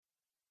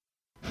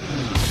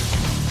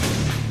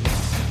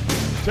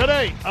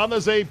Today on the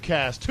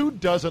CzabeCast, who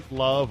doesn't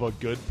love a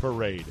good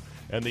parade?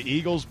 And the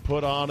Eagles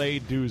put on a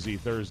doozy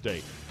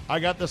Thursday. I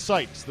got the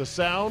sights, the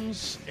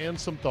sounds, and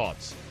some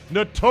thoughts.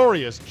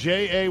 Notorious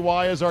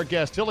J.A.Y. is our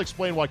guest. He'll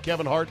explain why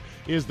Kevin Hart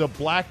is the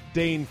Black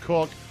Dane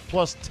cook,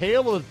 plus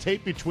tale of the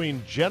tape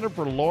between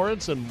Jennifer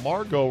Lawrence and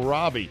Margot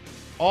Robbie.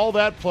 All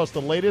that plus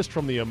the latest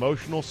from the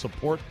emotional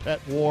support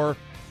pet war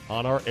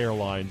on our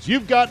airlines.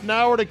 You've got an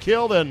hour to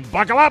kill, then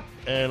buckle up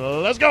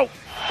and let's go.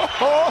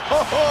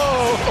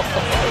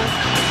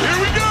 Here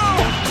we go.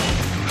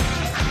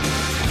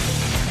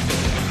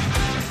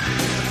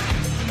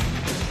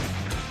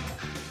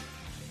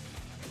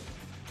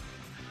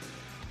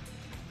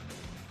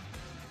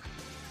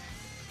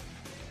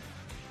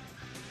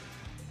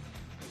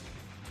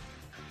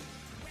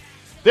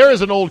 There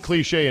is an old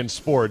cliche in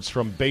sports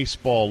from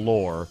baseball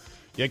lore.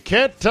 You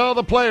can't tell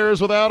the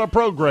players without a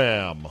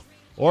program,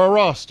 or a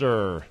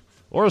roster,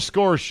 or a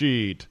score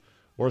sheet,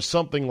 or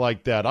something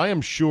like that. I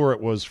am sure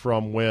it was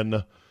from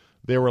when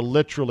there were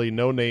literally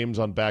no names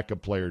on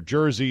backup player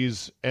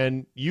jerseys,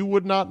 and you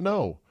would not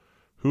know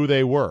who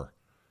they were.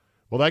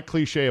 Well, that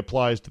cliche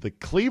applies to the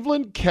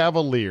Cleveland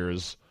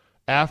Cavaliers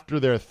after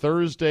their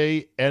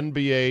Thursday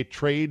NBA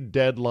trade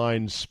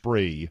deadline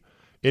spree,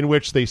 in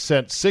which they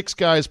sent 6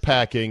 guys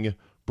packing,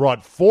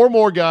 brought 4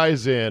 more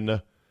guys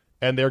in,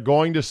 and they're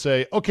going to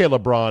say, okay,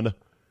 LeBron,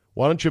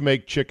 why don't you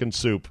make chicken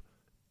soup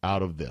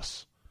out of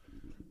this?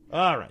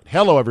 All right.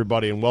 Hello,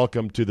 everybody, and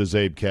welcome to the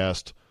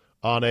CzabeCast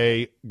on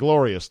a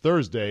glorious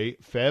Thursday,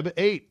 Feb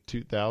 8,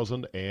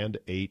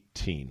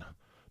 2018.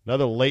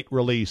 Another late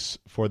release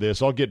for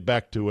this. I'll get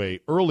back to a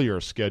earlier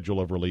schedule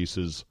of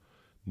releases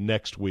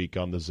next week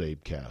on the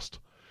CzabeCast.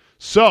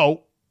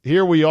 So,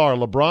 here we are.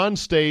 LeBron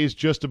stays,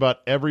 just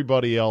about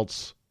everybody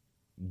else.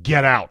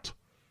 Get out.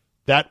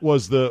 That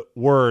was the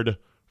word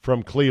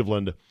from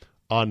Cleveland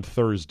on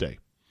Thursday.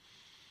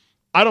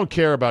 I don't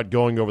care about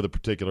going over the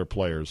particular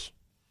players.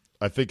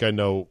 I think I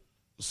know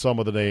some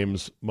of the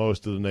names,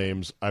 most of the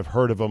names. I've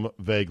heard of them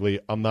vaguely.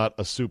 I'm not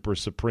a super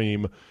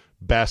supreme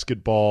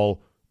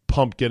basketball,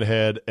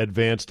 pumpkinhead,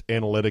 advanced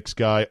analytics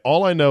guy.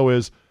 All I know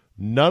is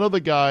none of the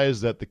guys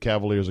that the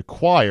Cavaliers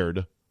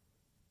acquired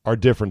are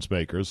difference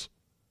makers,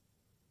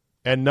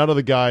 and none of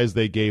the guys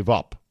they gave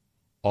up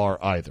are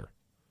either.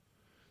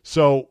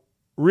 So,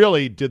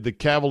 really, did the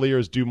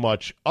Cavaliers do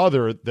much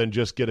other than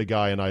just get a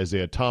guy in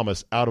Isaiah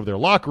Thomas out of their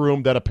locker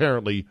room that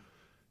apparently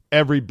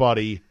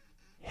everybody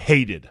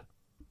hated?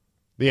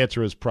 The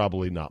answer is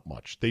probably not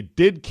much. They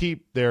did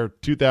keep their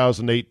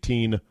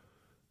 2018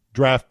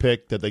 draft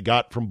pick that they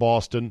got from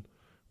Boston,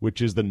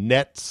 which is the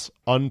Nets'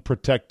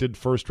 unprotected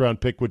first-round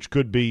pick, which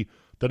could be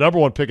the number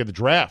 1 pick of the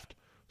draft.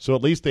 So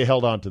at least they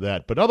held on to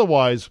that. But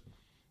otherwise,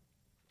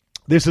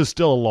 this is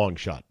still a long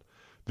shot.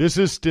 This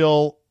is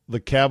still the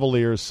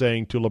Cavaliers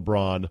saying to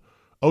LeBron,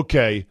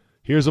 okay,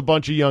 here's a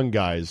bunch of young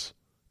guys.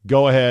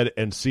 Go ahead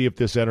and see if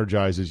this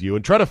energizes you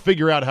and try to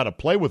figure out how to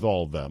play with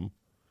all of them,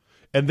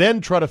 and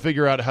then try to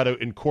figure out how to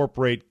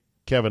incorporate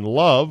Kevin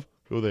Love,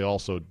 who they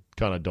also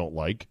kind of don't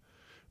like,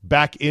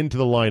 back into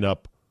the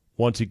lineup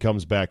once he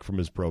comes back from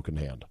his broken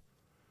hand.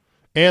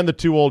 And the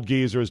 2 old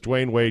geezers,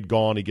 Dwayne Wade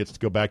gone, he gets to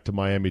go back to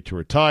Miami to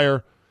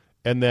retire,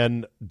 and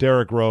then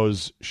Derrick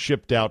Rose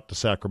shipped out to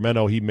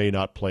Sacramento. He may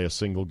not play a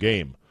single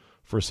game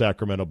for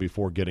Sacramento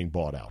before getting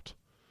bought out.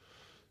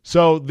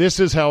 So this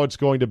is how it's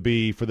going to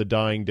be for the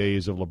dying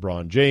days of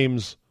LeBron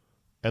James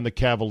and the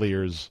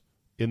Cavaliers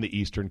in the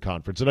Eastern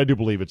Conference. And I do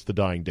believe it's the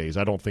dying days.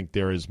 I don't think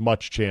there is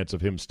much chance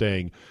of him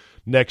staying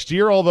next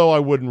year, although I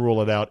wouldn't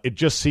rule it out. It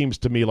just seems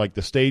to me like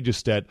the stage is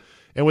set.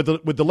 And with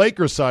the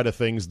Lakers side of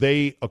things,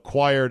 they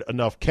acquired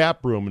enough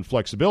cap room and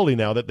flexibility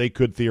now that they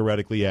could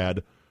theoretically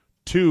add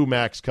 2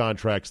 max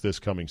contracts this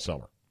coming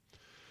summer.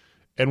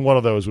 And one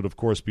of those would, of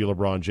course, be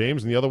LeBron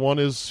James, and the other one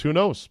is, who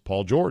knows,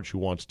 Paul George, who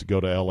wants to go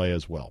to L.A.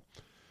 as well.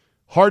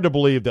 Hard to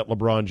believe that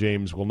LeBron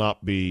James will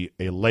not be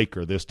a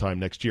Laker this time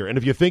next year. And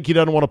if you think he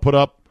doesn't want to put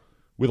up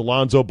with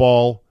Lonzo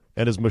Ball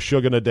and his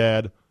Meshuggah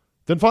dad,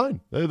 then fine.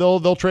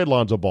 They'll trade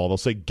Lonzo Ball. They'll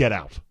say, get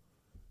out.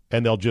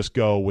 And they'll just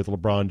go with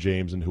LeBron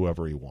James and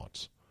whoever he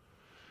wants.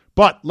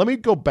 But let me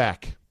go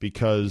back,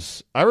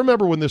 because I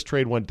remember when this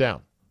trade went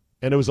down,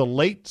 and it was a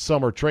late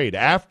summer trade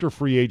after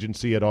free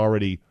agency had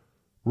already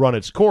run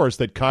its course,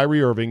 that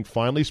Kyrie Irving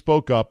finally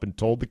spoke up and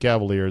told the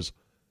Cavaliers,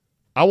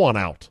 I want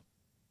out,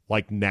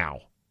 like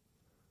now.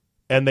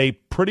 And they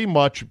pretty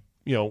much,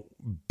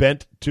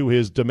 bent to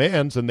his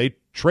demands, and they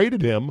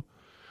traded him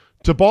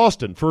to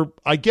Boston for,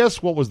 I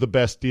guess, what was the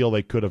best deal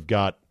they could have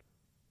got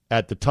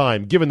at the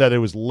time, given that it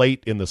was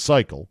late in the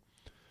cycle.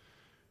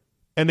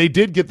 And they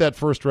did get that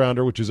first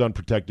rounder, which is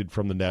unprotected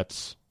from the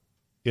Nets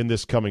in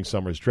this coming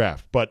summer's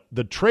draft. But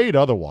the trade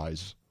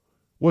otherwise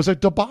was a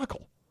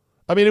debacle.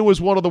 I mean, it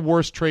was one of the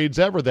worst trades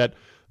ever, that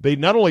they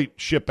not only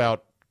ship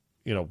out,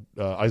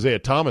 Isaiah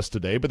Thomas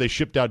today, but they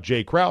shipped out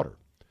Jay Crowder.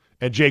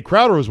 And Jay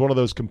Crowder was one of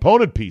those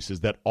component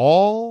pieces that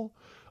all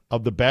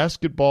of the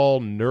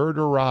basketball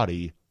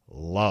nerderati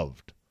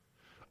loved.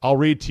 I'll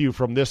read to you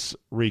from this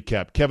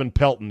recap. Kevin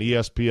Pelton,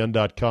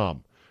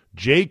 ESPN.com.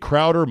 Jay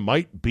Crowder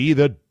might be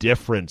the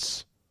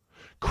difference.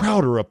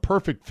 Crowder, a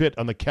perfect fit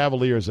on the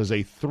Cavaliers as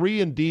a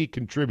 3-and-D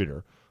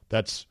contributor.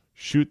 That's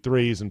shoot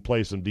threes and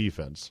play some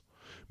defense.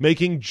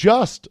 Making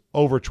just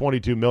over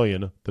 $22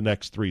 million the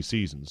next 3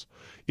 seasons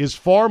is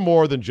far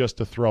more than just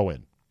a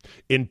throw-in.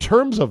 In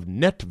terms of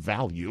net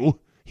value,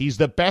 he's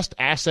the best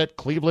asset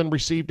Cleveland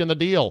received in the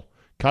deal,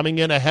 coming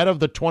in ahead of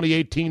the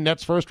 2018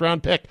 Nets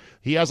first-round pick.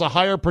 He has a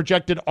higher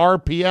projected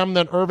RPM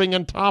than Irving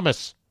and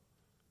Thomas.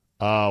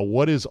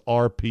 What is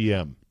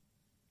RPM?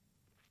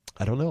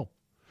 I don't know.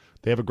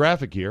 They have a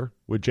graphic here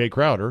with Jay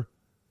Crowder,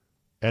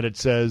 and it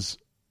says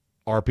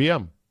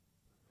RPM.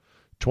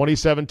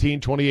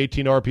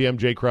 2017-2018 RPM,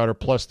 Jay Crowder,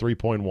 plus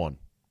 3.1.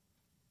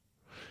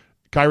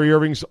 Kyrie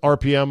Irving's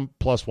RPM,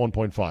 plus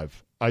 1.5.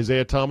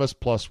 Isaiah Thomas,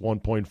 plus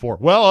 1.4.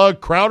 Well,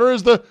 Crowder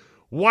is the,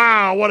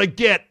 wow, what a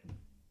get.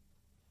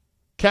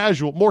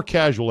 More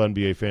casual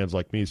NBA fans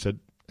like me said,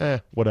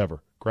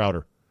 whatever,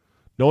 Crowder.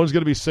 No one's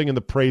going to be singing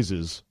the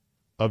praises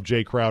of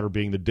Jay Crowder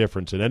being the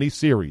difference in any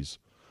series,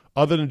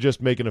 other than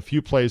just making a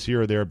few plays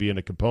here or there, being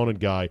a component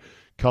guy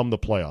come the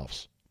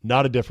playoffs.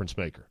 Not a difference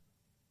maker.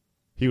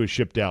 He was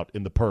shipped out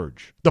in the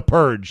Purge. The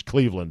Purge,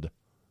 Cleveland,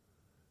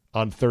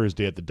 on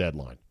Thursday at the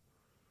deadline.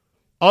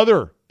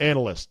 Other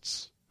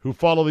analysts who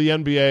follow the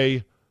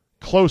NBA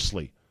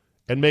closely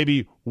and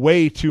maybe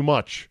way too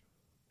much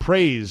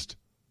praised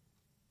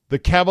the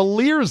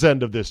Cavaliers'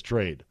 end of this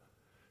trade.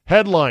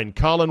 Headline,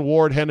 Colin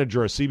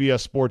Ward-Henninger,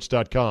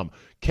 CBSSports.com.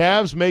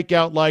 Cavs make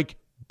out like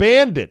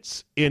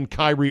bandits in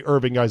Kyrie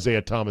Irving,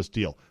 Isaiah Thomas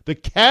deal. The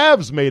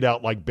Cavs made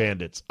out like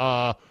bandits.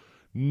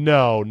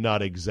 No,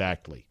 not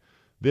exactly.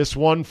 This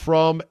one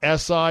from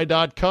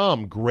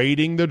SI.com,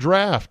 grading the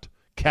draft.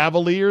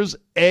 Cavaliers,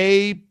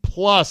 A+.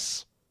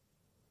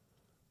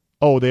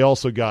 Oh, they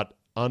also got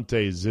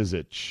Ante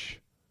Zizic.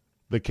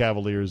 The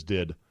Cavaliers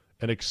did.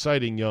 An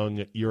exciting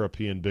young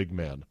European big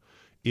man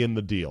in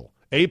the deal.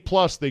 A+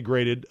 they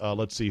graded,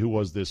 let's see, who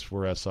was this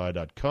for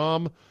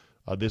SI.com?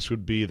 This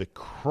would be the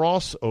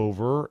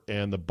crossover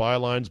and the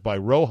bylines by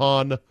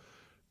Rohan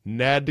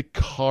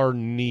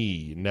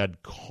Nadkarni.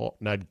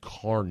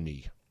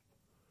 Nadkarni.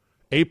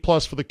 A+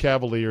 for the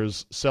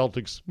Cavaliers,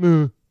 Celtics,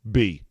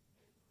 B.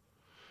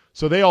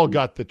 So they all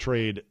got the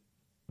trade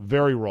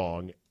very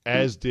wrong,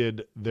 as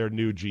did their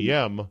new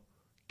GM,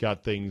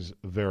 got things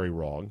very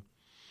wrong.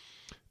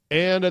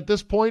 And at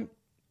this point,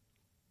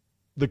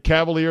 the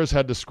Cavaliers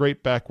had to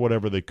scrape back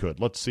whatever they could.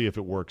 Let's see if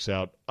it works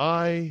out.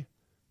 I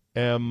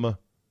am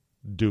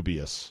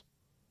dubious.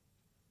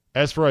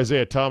 As for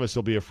Isaiah Thomas,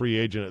 he'll be a free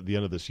agent at the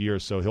end of this year,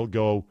 so he'll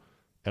go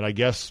and I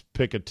guess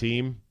pick a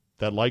team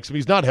that likes him.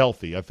 He's not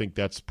healthy. I think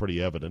that's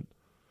pretty evident.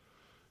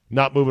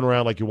 Not moving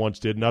around like he once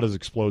did, not as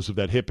explosive.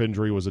 That hip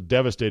injury was a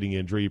devastating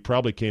injury. He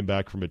probably came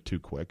back from it too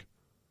quick.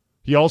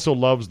 He also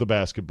loves the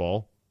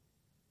basketball.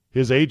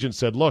 His agent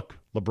said, look,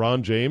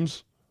 LeBron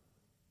James,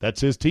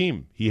 that's his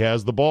team. He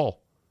has the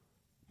ball.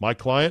 My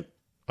client,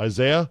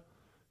 Isaiah,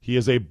 he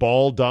is a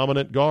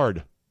ball-dominant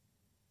guard.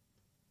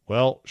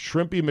 Well,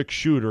 Shrimpy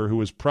McShooter,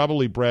 who is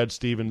probably Brad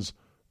Stevens'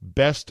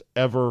 best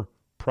ever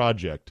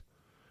project,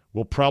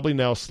 will probably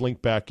now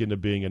slink back into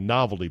being a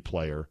novelty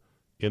player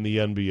in the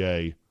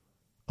NBA,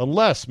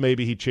 unless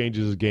maybe he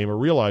changes his game or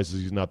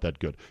realizes he's not that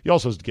good. He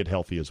also has to get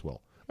healthy as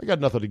well. I got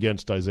nothing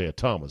against Isaiah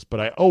Thomas, but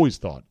I always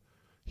thought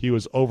he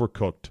was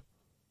overcooked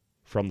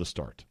from the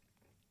start.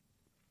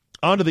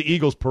 On to the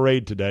Eagles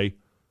parade today.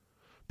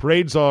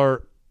 Parades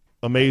are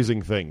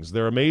amazing things.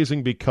 They're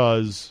amazing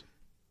because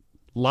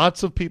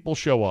lots of people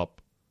show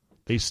up.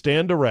 They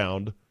stand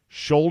around,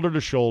 shoulder to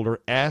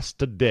shoulder, ass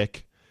to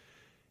dick,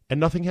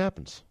 and nothing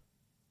happens.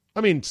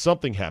 I mean,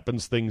 something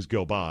happens. Things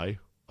go by.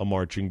 A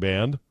marching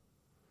band,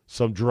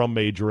 some drum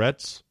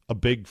majorettes, a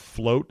big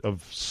float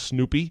of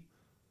Snoopy,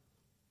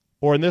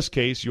 or in this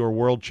case, your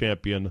world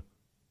champion,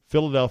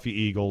 Philadelphia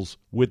Eagles,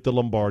 with the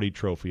Lombardi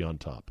Trophy on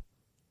top.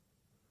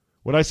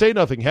 When I say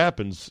nothing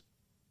happens,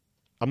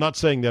 I'm not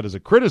saying that as a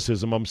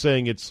criticism. I'm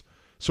saying it's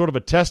sort of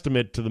a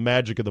testament to the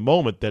magic of the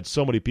moment that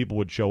so many people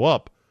would show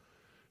up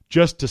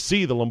just to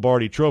see the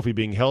Lombardi Trophy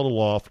being held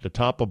aloft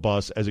atop a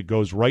bus as it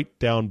goes right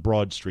down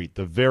Broad Street,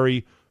 the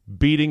very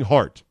beating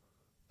heart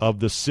of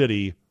the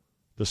city,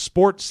 the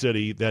sports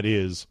city that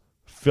is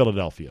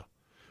Philadelphia.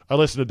 I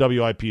listened to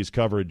WIP's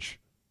coverage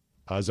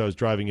as I was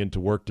driving into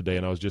work today,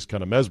 and I was just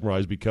kind of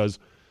mesmerized because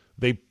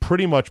they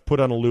pretty much put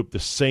on a loop the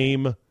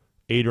same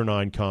 8 or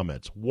 9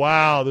 comments.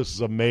 Wow, this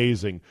is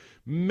amazing.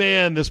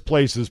 Man, this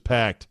place is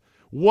packed.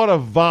 What a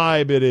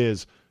vibe it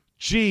is.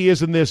 Gee,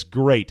 isn't this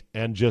great?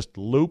 And just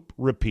loop,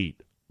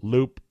 repeat,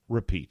 loop,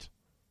 repeat.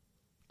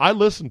 I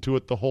listened to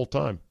it the whole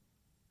time.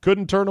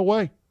 Couldn't turn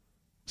away.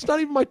 It's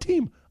not even my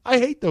team. I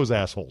hate those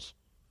assholes.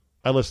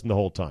 I listened the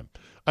whole time.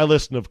 I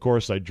listened, of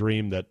course, I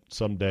dreamed that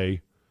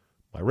someday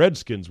my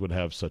Redskins would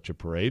have such a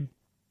parade.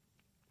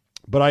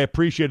 But I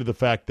appreciated the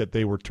fact that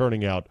they were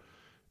turning out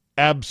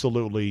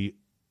absolutely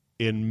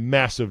in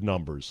massive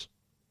numbers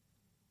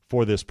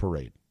for this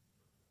parade.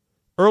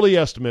 Early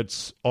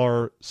estimates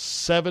are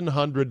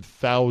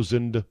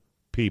 700,000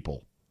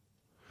 people,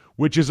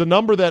 which is a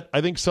number that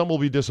I think some will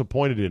be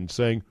disappointed in,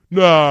 saying,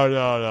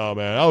 no,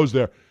 man, I was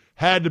there.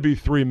 Had to be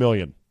 3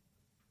 million.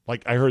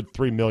 Like, I heard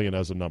 3 million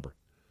as a number.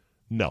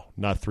 No,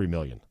 not 3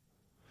 million.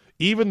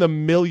 Even the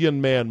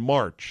Million-Man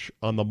March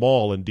on the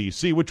Mall in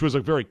D.C., which was a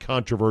very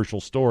controversial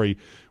story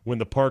when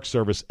the Park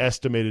Service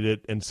estimated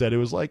it and said it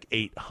was like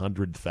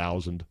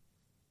 800,000.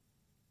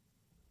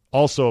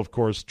 Also, of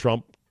course,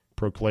 Trump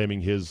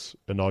proclaiming his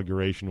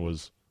inauguration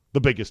was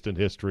the biggest in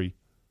history,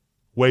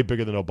 way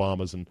bigger than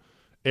Obama's, and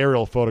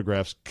aerial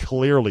photographs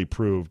clearly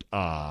proved,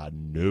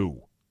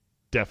 no,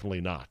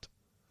 definitely not.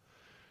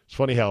 It's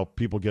funny how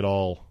people get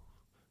all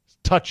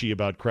touchy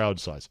about crowd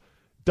size.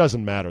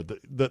 Doesn't matter.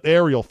 The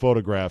aerial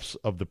photographs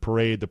of the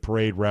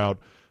parade route,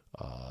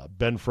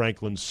 Ben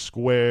Franklin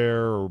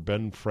Square or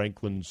Ben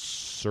Franklin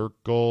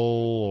Circle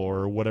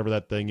or whatever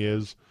that thing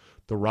is,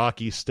 the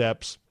Rocky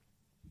Steps.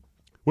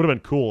 Would have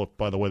been cool if,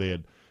 by the way,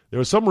 there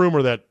was some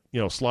rumor that,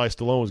 Sly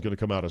Stallone was going to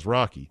come out as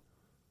Rocky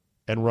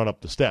and run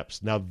up the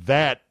steps. Now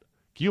that,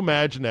 can you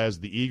imagine, as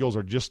the Eagles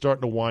are just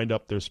starting to wind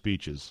up their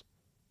speeches,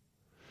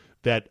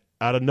 that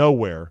out of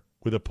nowhere,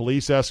 with a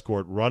police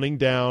escort running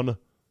down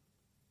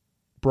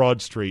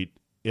Broad Street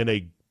in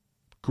a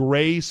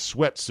gray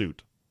sweatsuit,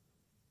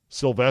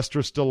 Sylvester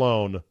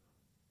Stallone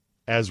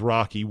as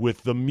Rocky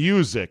with the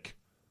music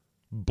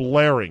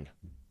blaring.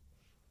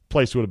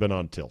 Place would have been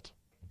on tilt.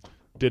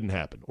 Didn't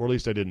happen, or at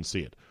least I didn't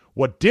see it.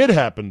 What did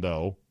happen,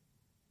 though,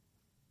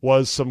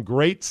 was some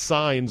great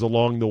signs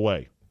along the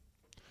way.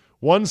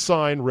 One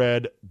sign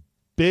read,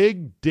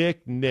 Big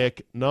Dick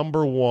Nick,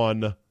 number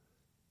 1,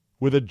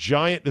 with a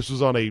giant, this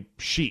was on a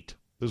sheet.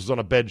 This was on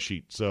a bed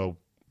sheet, so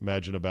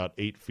imagine about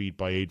 8 feet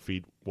by 8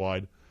 feet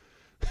wide.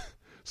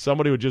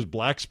 Somebody would just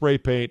black spray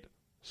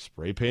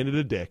painted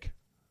a dick.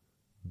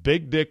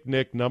 Big Dick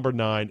Nick, number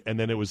 9, and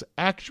then it was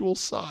actual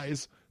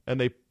size, and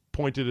they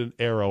pointed an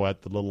arrow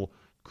at the little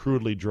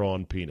crudely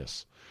drawn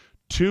penis.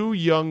 2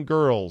 young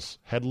girls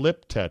had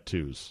lip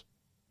tattoos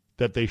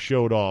that they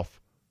showed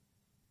off,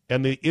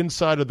 and the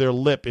inside of their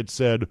lip, it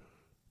said,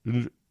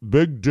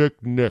 Big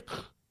Dick Nick.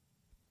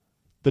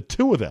 The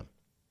 2 of them.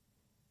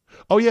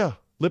 Oh, yeah.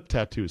 Lip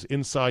tattoos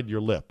inside your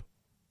lip,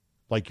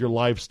 like your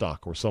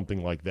livestock or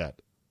something like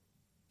that.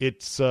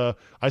 It's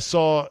I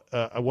saw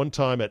one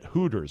time at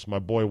Hooters, my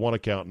boy One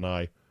Account and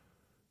I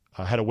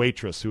had a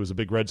waitress who was a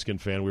big Redskin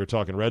fan. We were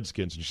talking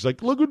Redskins, and she's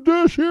like, look at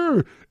this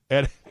here.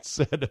 And it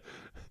said,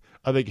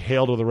 I think,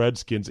 hail to the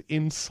Redskins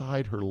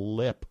inside her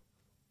lip.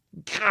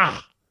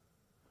 Gah!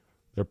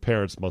 Their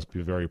parents must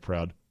be very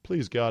proud.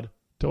 Please, God,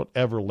 don't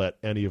ever let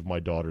any of my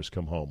daughters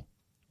come home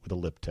with a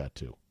lip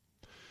tattoo.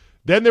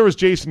 Then there was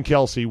Jason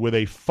Kelce with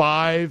a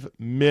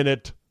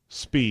 5-minute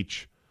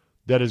speech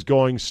that is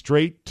going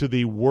straight to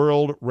the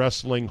World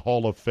Wrestling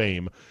Hall of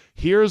Fame.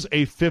 Here's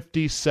a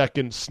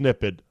 50-second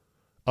snippet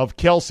of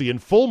Kelce in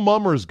full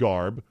mummers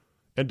garb,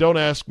 and don't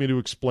ask me to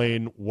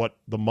explain what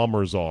the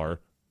mummers are,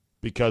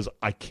 because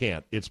I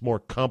can't. It's more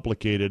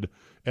complicated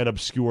and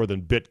obscure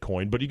than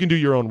Bitcoin, but you can do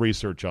your own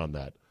research on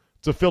that.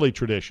 It's a Philly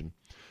tradition.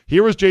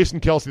 Here is Jason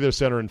Kelce, their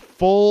center, in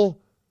full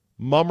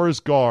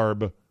mummers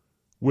garb,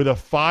 with a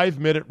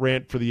 5-minute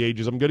rant for the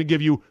ages. I'm going to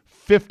give you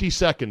 50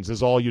 seconds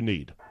is all you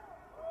need.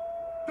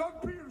 Doug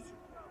Peterson.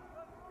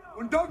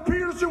 When Doug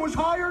Peterson was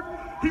hired,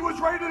 he was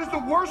rated as the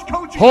worst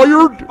coach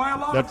hired by a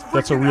lot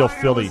that's a real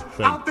Philly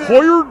thing.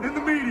 Hired in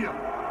the media.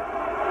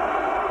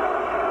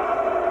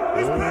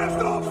 This past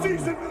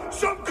offseason,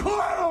 some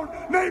clown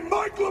named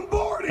Mike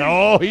Lombardi.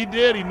 Oh, he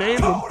did. He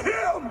named him. Told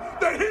him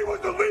that he was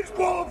the least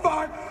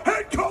qualified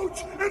head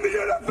coach in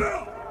the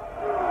NFL.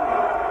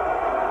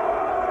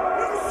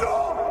 You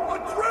saw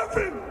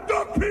driven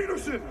Doug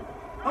Peterson,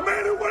 a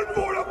man who went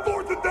for it on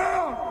 4th and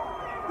down.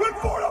 Went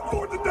for it on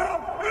 4th and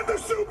down in the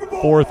Super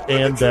Bowl. 4th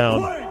and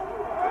down. He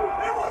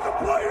wasn't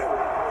playing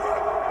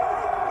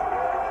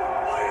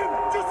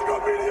just to go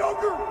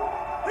mediocre.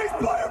 He's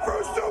playing for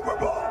a Super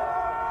Bowl.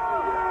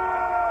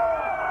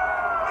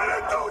 And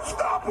it don't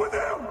stop with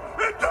him.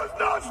 It does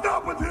not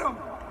stop with him.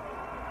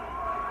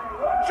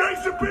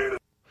 Jason Peterson.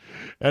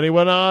 And he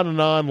went on and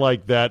on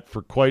like that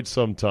for quite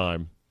some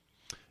time.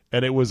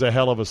 And it was a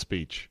hell of a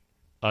speech.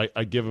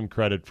 I give him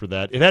credit for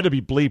that. It had to be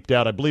bleeped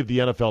out. I believe the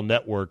NFL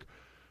Network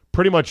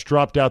pretty much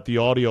dropped out the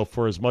audio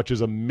for as much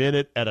as a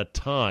minute at a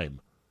time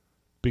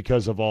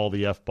because of all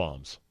the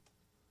F-bombs.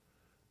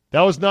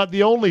 That was not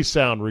the only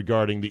sound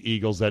regarding the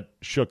Eagles that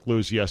shook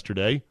loose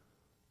yesterday,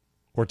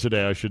 or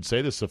today, I should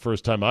say. This is the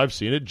first time I've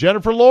seen it.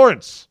 Jennifer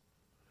Lawrence,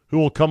 who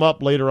will come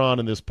up later on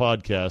in this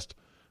podcast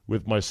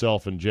with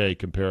myself and Jay,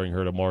 comparing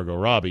her to Margot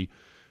Robbie.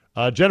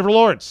 Jennifer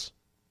Lawrence,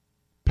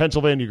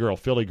 Pennsylvania girl,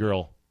 Philly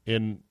girl,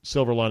 in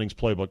Silver Linings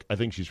Playbook. I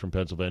think she's from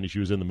Pennsylvania. She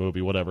was in the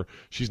movie, whatever.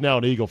 She's now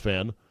an Eagle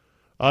fan.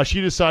 She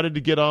decided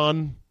to get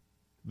on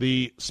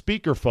the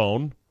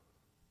speakerphone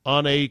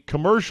on a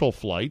commercial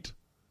flight,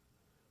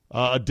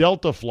 a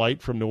Delta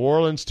flight from New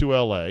Orleans to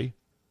L.A.,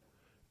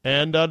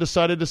 and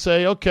decided to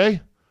say,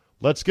 okay,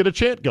 let's get a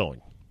chant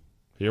going.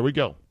 Here we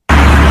go.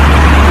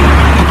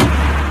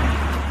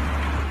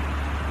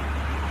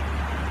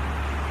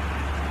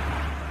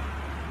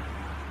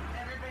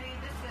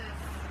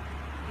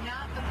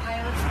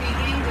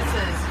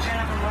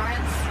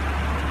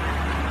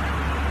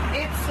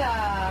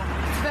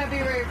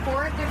 February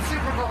For it, it's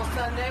Super Bowl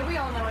Sunday. We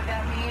all know what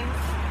that means.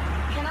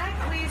 Can I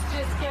please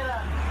just get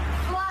a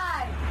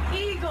fly,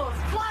 Eagles,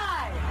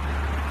 fly!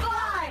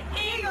 Fly,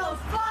 Eagles,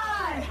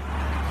 fly!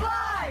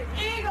 Fly,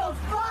 Eagles,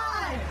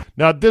 fly!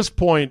 Now, at this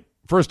point,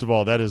 first of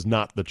all, that is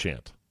not the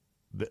chant.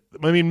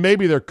 I mean,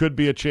 maybe there could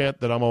be a chant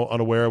that I'm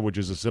unaware of, which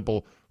is a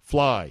simple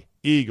fly,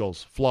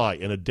 Eagles, fly,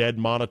 in a dead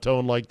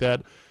monotone like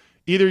that.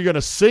 Either you're going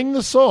to sing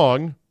the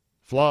song,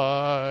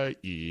 fly,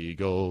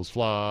 Eagles,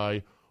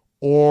 fly,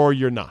 or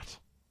you're not.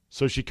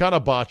 So she kind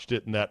of botched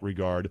it in that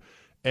regard.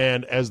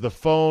 And as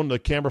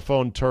the camera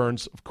phone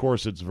turns, of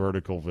course it's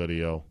vertical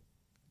video.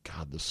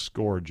 God, the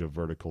scourge of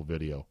vertical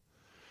video.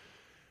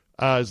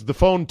 As the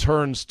phone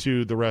turns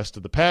to the rest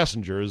of the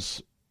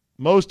passengers,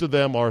 most of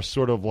them are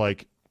sort of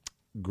like,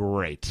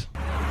 great.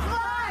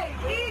 Fly,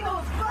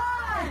 Eagles,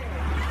 fly!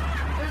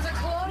 There's a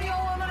colonial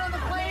woman on the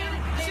plane.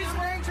 She's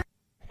wearing...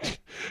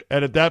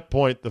 And at that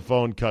point, the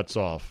phone cuts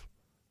off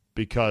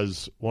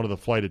because one of the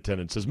flight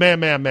attendants says,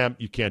 ma'am,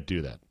 you can't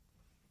do that.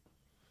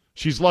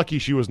 She's lucky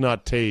she was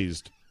not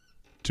tased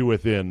to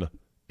within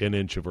an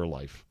inch of her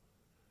life.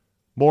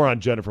 More on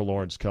Jennifer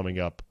Lawrence coming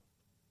up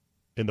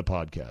in the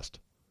podcast.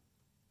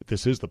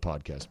 This is the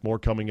podcast. More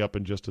coming up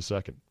in just a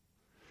second.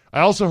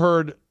 I also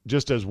heard,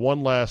 just as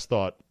one last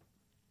thought,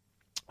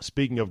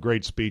 speaking of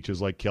great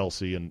speeches like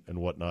Kelsey and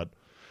whatnot,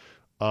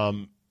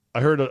 I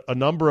heard a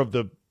number of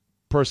the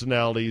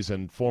personalities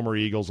and former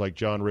Eagles like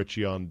John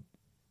Ritchie on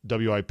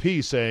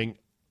WIP saying,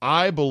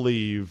 I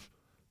believe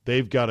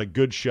they've got a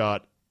good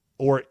shot,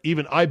 or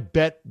even I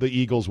bet the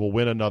Eagles will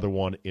win another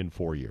one in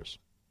 4 years.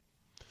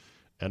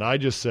 And I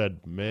just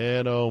said,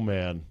 man, oh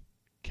man,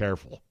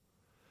 careful.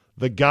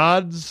 The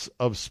gods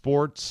of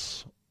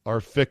sports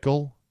are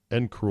fickle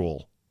and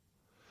cruel.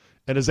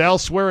 And as Al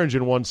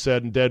Swearingen once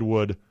said in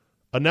Deadwood,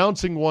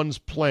 announcing one's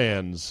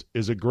plans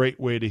is a great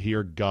way to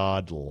hear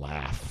God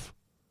laugh.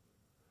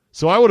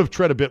 So I would have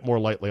tread a bit more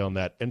lightly on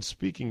that. And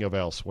speaking of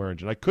Al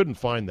Swearingen, I couldn't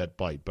find that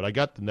bite, but I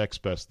got the next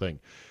best thing.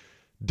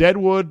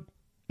 Deadwood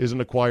is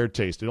an acquired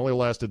taste. It only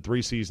lasted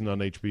 3 seasons on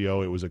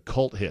HBO. It was a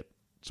cult hit.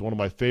 It's one of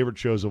my favorite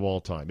shows of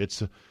all time.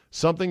 It's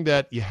something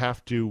that you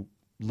have to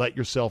let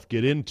yourself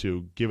get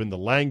into, given the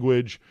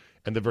language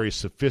and the very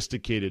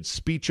sophisticated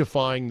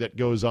speechifying that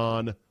goes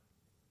on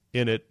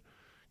in it,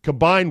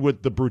 combined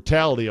with the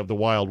brutality of the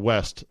Wild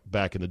West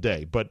back in the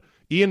day. But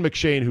Ian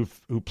McShane,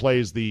 who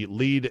plays the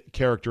lead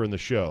character in the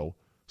show,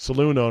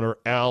 saloon owner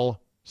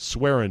Al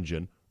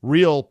Swearingen,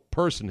 real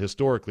person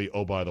historically,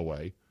 oh, by the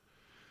way.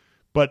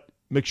 But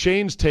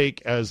McShane's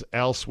take as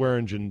Al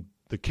Swearingen,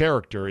 the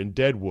character in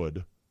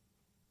Deadwood,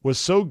 was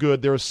so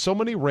good. There are so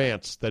many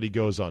rants that he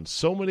goes on,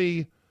 so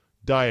many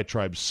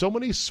diatribes, so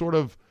many sort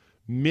of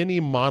mini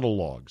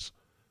monologues.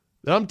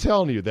 And I'm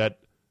telling you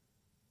that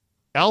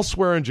Al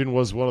Swearingen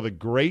was one of the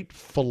great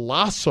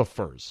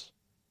philosophers,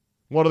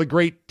 one of the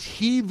great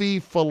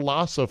TV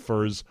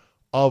philosophers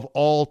of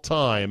all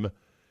time.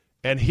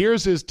 And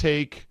here's his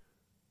take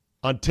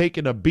on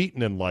taking a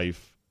beating in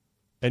life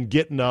and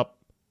getting up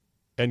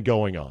and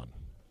going on.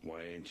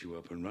 Why ain't you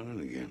up and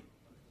running again?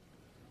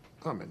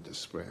 I'm in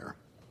despair.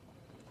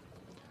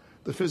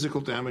 The physical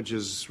damage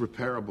is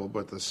repairable,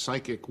 but the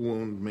psychic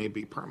wound may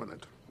be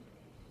permanent.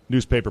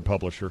 Newspaper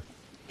publisher.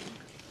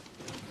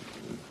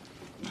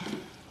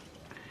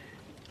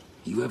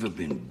 You ever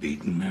been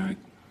beaten, Merrick?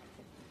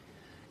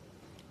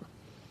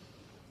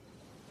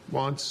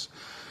 Once,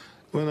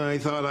 when I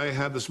thought I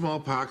had the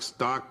smallpox,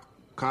 Doc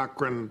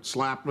Cochran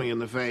slapped me in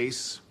the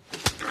face.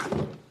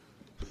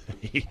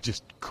 He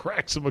just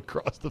cracks him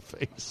across the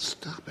face.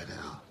 Stop it,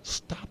 Al.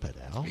 Stop it,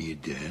 Al. Are you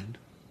dead?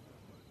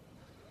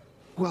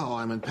 Well,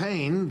 I'm in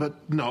pain, but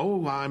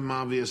no, I'm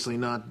obviously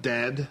not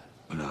dead.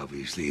 But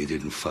obviously you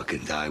didn't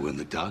fucking die when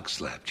the doc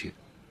slapped you.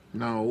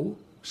 No.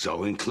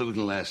 So,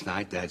 including last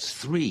night, that's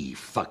 3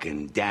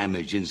 fucking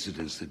damage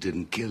incidents that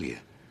didn't kill you.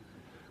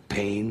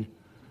 Pain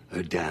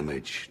or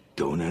damage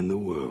don't end the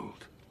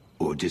world.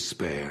 Or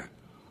despair.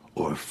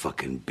 Or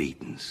fucking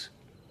beatings.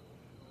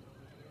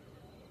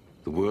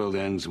 The world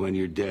ends when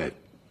you're dead.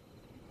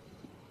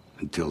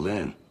 Until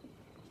then,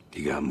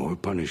 you got more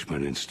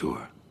punishment in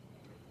store.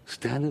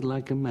 Stand it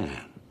like a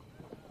man.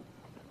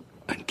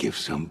 And give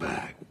some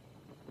back.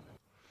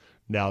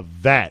 Now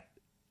that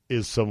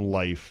is some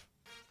life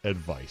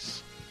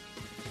advice.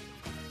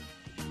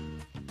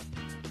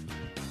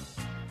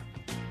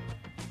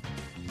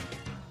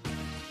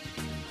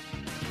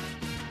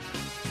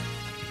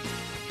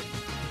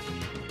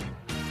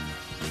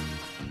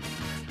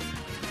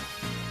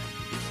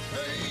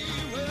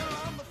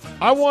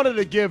 I wanted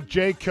to give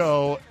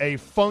J-Co a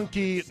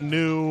funky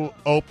new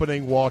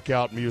opening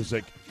walkout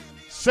music.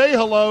 Say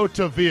Hello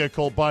to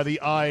Vehicle by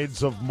the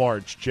Ides of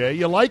March. Jay,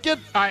 you like it?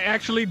 I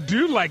actually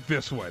do like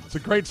this one. It's a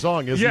great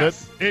song, isn't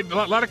yes, it? Yes,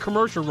 a lot of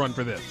commercial run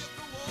for this.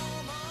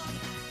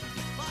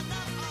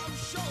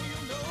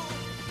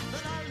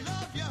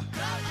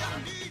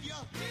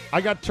 I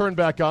got turned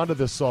back onto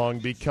this song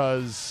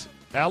because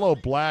Aloe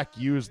Black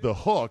used the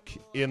hook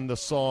in the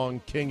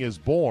song King is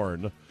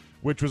Born,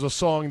 which was a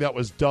song that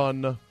was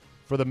done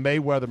for the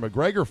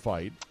Mayweather-McGregor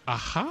fight.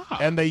 Aha.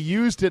 And they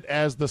used it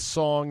as the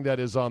song that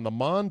is on the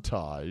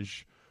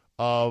montage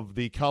of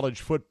the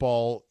college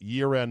football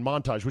year-end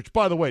montage, which,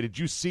 by the way, did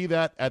you see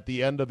that at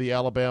the end of the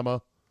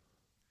Alabama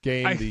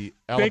game? I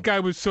think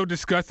I was so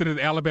disgusted that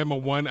Alabama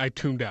won, I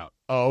tuned out.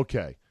 Oh,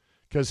 okay.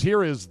 Because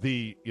here is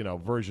the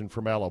version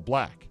from Aloe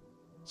Black.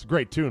 It's a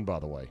great tune, by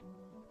the way.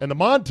 And the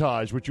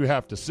montage, which you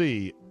have to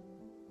see,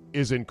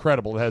 is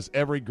incredible. It has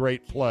every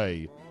great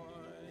play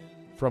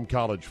from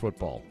college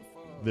football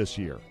this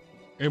year.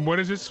 And what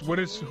is this?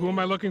 Who am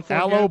I looking for?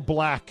 Aloe again?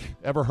 Black.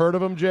 Ever heard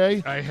of him,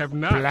 Jay? I have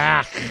not.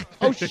 Black.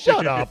 Oh,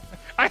 shut up.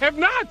 I have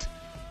not.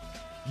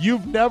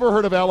 You've never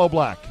heard of Aloe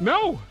Black?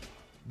 No.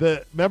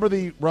 Remember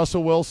the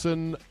Russell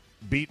Wilson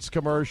Beats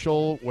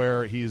commercial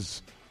where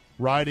he's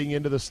riding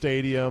into the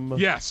stadium?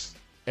 Yes.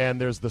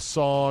 And there's the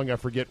song, I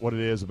forget what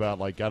it is, about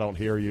like I don't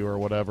hear you or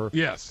whatever.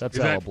 Yes. That's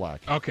Aloe Black.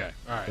 Okay.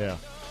 All right. Yeah.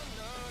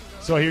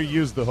 So here,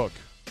 use the hook.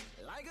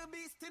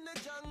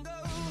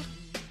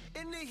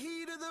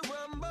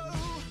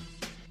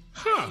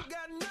 Huh.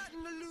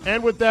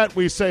 And with that,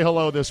 we say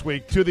hello this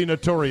week to the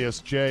notorious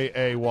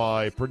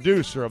J.A.Y.,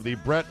 producer of the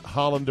Brett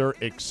Hollander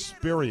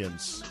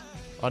Experience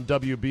on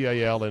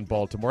WBAL in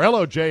Baltimore.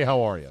 Hello, Jay.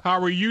 How are you?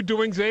 How are you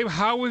doing, Zabe?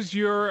 How was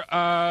your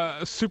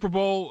Super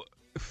Bowl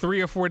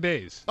 3 or 4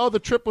 days? Oh, the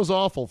trip was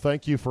awful.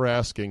 Thank you for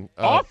asking.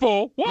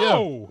 Awful? Whoa.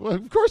 Yeah, well,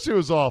 of course it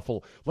was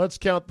awful. Let's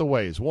count the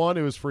ways. 1,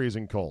 it was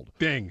freezing cold.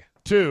 Ding.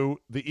 2,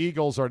 the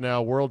Eagles are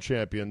now world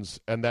champions,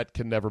 and that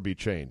can never be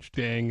changed.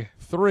 Ding.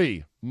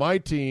 3, my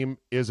team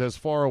is as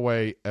far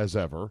away as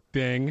ever.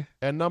 Ding.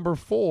 And number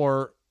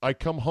 4, I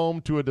come home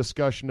to a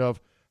discussion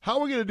of how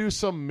are we going to do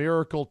some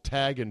miracle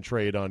tag and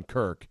trade on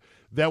Kirk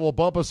that will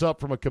bump us up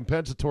from a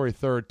compensatory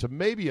third to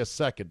maybe a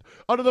second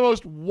under the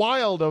most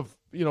wild of,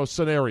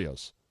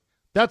 scenarios.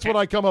 That's what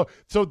I come up.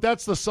 So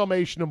that's the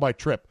summation of my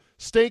trip.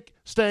 Stink,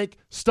 stank,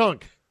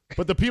 stunk.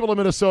 But the people of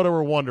Minnesota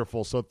were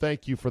wonderful, so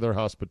thank you for their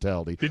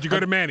hospitality. Did you go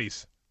to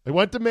Manny's? I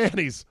went to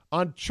Manny's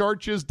on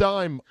Church's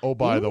dime,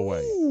 by the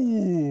way.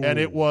 And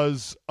it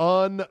was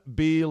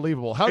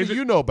unbelievable. How do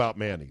you know about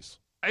Manny's?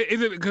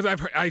 Is it because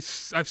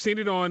I've seen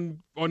it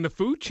on the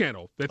Food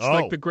Channel? That's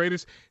like the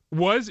greatest.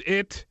 Was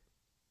it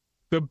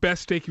the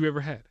best steak you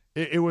ever had?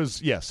 It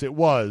was, yes, it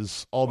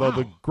was. Although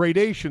the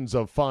gradations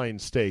of fine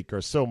steak are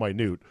so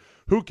minute,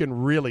 who can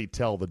really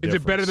tell the difference?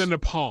 Is it better than the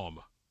Palm?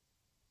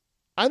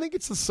 I think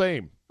it's the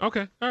same.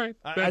 Okay, all right.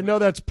 I know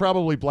that's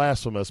probably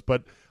blasphemous,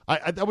 but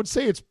I would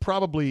say it's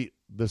probably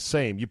the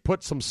same. You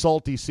put some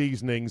salty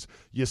seasonings,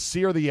 you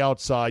sear the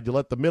outside, you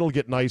let the middle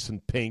get nice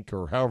and pink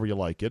or however you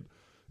like it,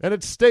 and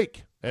it's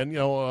steak. And,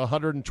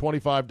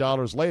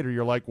 $125 later,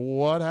 you're like,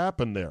 what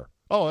happened there?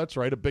 Oh, that's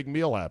right, a big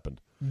meal happened.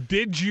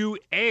 Did you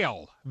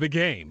ale the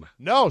game?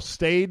 No,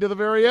 stayed to the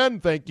very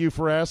end, thank you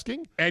for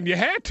asking. And you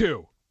had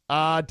to.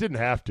 Didn't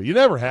have to. You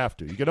never have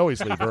to. You can always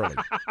leave early.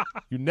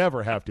 You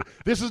never have to.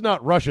 This is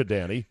not Russia,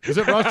 Danny. Is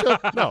it Russia?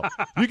 No.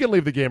 You can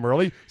leave the game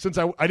early. Since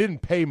I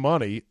didn't pay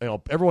money,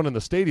 everyone in the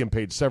stadium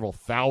paid several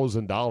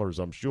 $1,000s,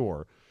 I'm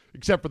sure,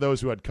 except for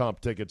those who had comp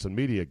tickets and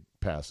media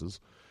passes.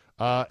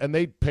 And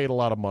they paid a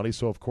lot of money,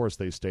 so of course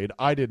they stayed.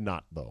 I did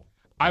not, though.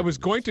 I was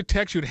going to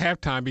text you at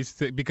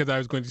halftime because I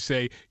was going to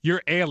say,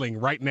 you're ailing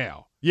right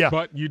now. Yeah.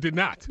 But you did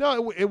not.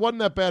 No, it wasn't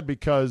that bad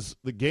because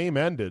the game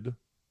ended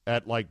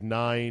at like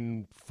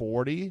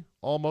 9:40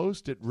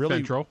 almost. It really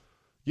Central.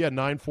 Yeah,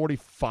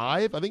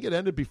 9:45. I think it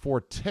ended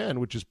before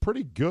 10, which is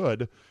pretty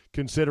good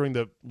considering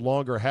the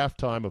longer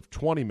halftime of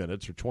 20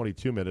 minutes or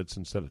 22 minutes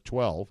instead of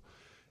 12.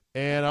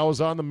 And I was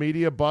on the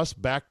media bus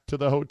back to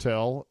the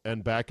hotel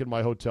and back in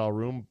my hotel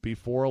room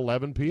before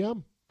 11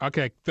 p.m.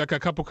 Okay, a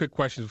couple quick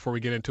questions before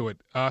we get into it.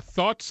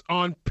 Thoughts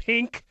on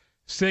Pink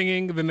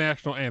singing the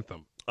national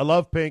anthem? I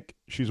love Pink.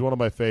 She's one of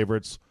my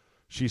favorites.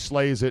 She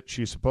slays it.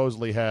 She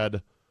supposedly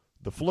had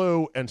the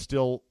flu and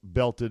still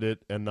belted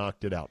it and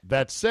knocked it out.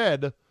 That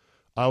said,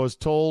 I was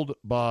told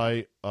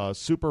by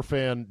super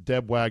fan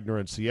Deb Wagner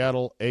in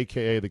Seattle,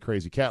 a.k.a. the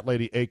Crazy Cat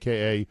Lady,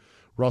 a.k.a.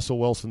 Russell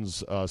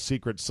Wilson's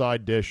secret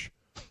side dish,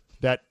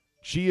 that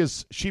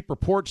she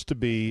purports to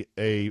be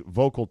a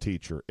vocal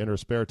teacher in her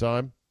spare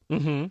time.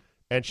 Mm-hmm.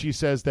 And she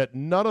says that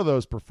none of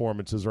those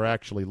performances are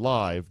actually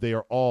live. They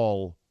are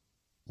all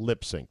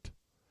lip-synced.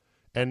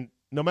 And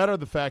no matter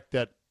the fact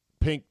that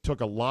Pink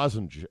took a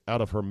lozenge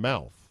out of her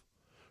mouth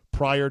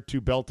prior to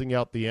belting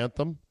out the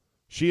anthem,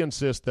 she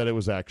insists that it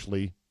was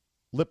actually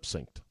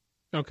lip-synced.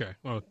 Okay.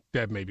 Well,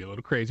 that may be a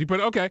little crazy,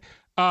 but okay.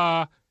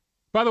 By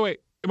the way,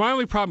 my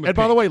only problem with And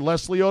Pink, by the way,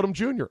 Leslie Odom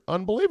Jr.,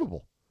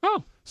 unbelievable.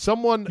 Oh.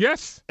 Someone.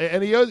 Yes.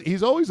 And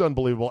he's always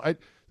unbelievable.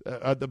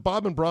 The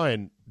Bob and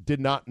Brian did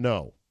not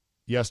know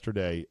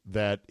yesterday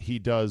that he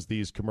does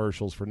these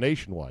commercials for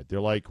Nationwide. They're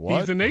like, what?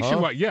 He's the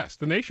Nationwide. Huh? Yes,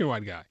 the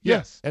Nationwide guy.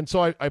 Yes. And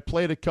so I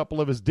played a couple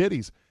of his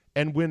ditties.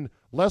 And when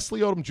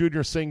Leslie Odom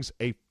Jr. sings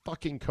a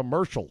fucking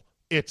commercial,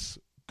 it's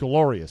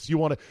glorious.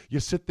 You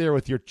sit there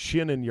with your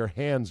chin in your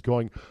hands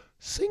going,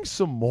 sing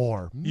some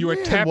more. You were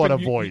Man, tapping. what a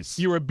voice.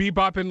 You were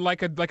bebopping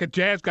like a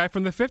jazz guy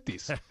from the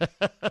 50s.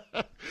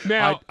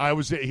 Now,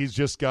 he's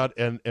just got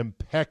an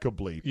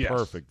impeccably Yes.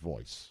 perfect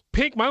voice.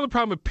 Pink, my only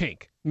problem with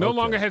Pink, no Okay.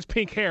 longer has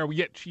pink hair,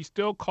 yet she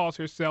still calls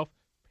herself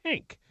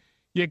Pink.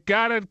 You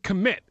got to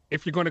commit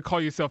if you're going to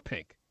call yourself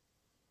Pink.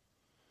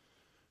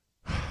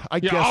 I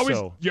guess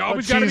so. You But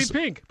always got to be she's-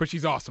 Pink, but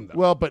she's awesome, though.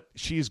 Well, but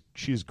she's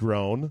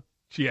grown.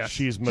 Yes.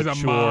 She's matured.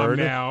 She's a mom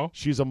now.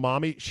 She's a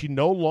mommy. She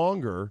no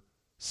longer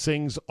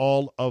sings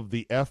all of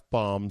the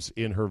F-bombs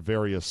in her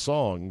various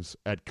songs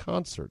at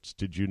concerts.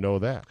 Did you know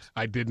that?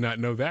 I did not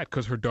know that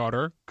because her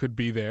daughter could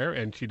be there,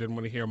 and she didn't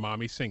want to hear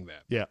mommy sing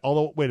that. Yeah,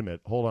 although, wait a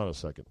minute. Hold on a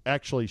second.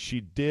 Actually,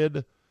 she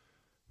did.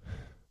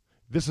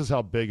 This is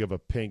how big of a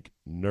Pink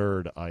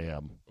nerd I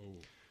am.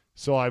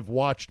 So I've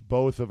watched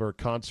both of her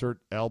concert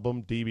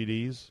album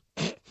DVDs.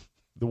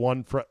 The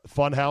one,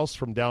 Funhouse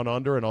from Down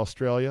Under in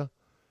Australia,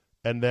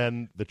 and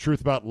then the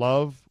Truth About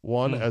Love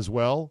one as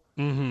well.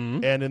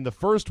 Mm-hmm. And in the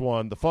first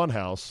one, the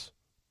Funhouse,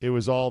 it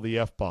was all the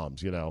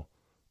F-bombs, leave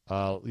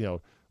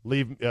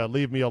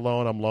me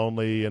alone, I'm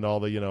lonely, and all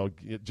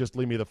the, just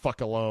leave me the fuck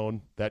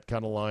alone, that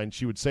kind of line.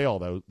 She would say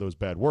all those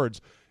bad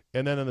words.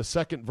 And then in the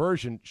second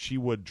version, she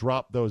would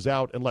drop those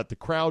out and let the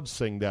crowd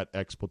sing that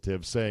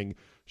expletive, saying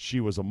she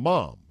was a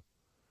mom.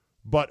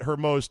 But her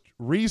most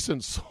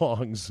recent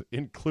songs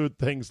include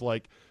things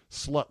like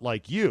Slut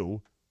Like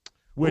You,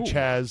 which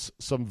has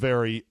some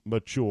very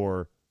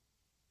mature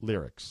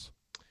lyrics.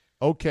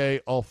 Okay,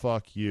 I'll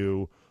fuck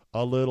you,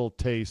 a little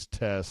taste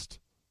test,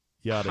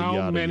 yada, yada,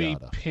 yada. How many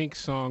Pink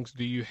songs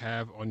do you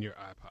have on your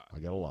iPod? I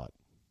got a lot.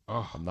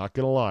 Oh, I'm not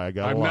going to lie. I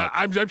got a lot.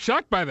 I'm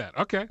shocked by that.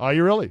 Okay. Are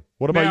you really?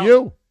 What about Now-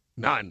 you?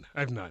 None.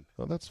 I have none.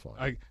 Oh, that's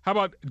fine. How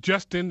about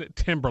Justin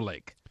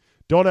Timberlake?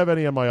 Don't have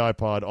any on my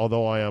iPod,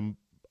 although I am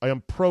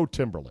pro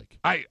Timberlake.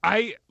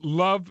 I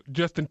love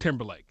Justin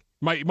Timberlake.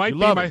 Might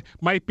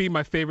be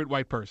my favorite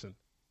white person.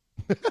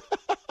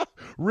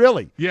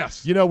 Really?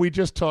 Yes. We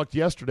just talked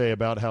yesterday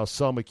about how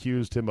some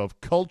accused him of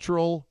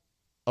cultural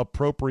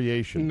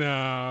appropriation.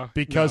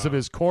 Because of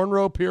his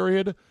cornrow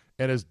period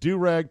and his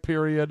do-rag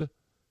period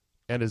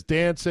and his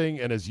dancing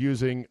and his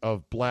using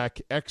of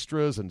black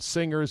extras and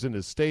singers in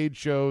his stage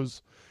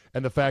shows,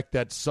 and the fact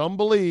that some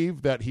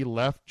believe that he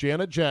left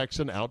Janet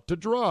Jackson out to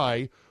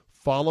dry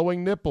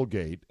following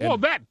Nipplegate. Well,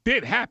 that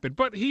did happen,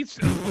 but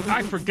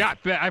I forgot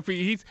that.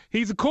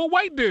 He's a cool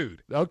white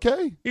dude.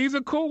 Okay. He's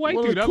a cool white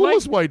One dude. of the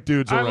coolest white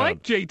dudes around. I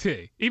like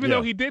JT, even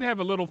though he did have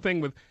a little thing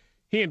with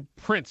he and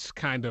Prince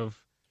kind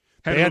of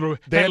had a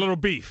little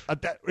beef.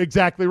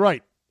 Exactly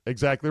right.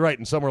 Exactly right.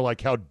 And some were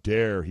like, how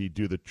dare he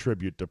do the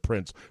tribute to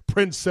Prince?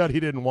 Prince said he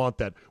didn't want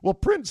that. Well,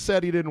 Prince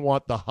said he didn't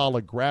want the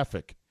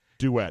holographic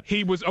duet.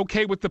 He was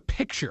okay with the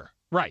picture.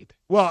 Right.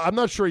 Well, I'm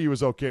not sure he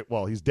was okay.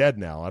 Well, he's dead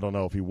now. I don't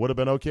know if he would have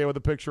been okay with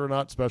the picture or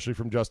not, especially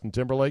from Justin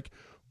Timberlake.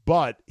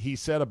 But he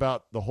said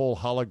about the whole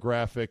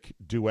holographic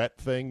duet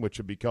thing, which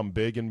had become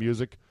big in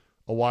music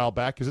a while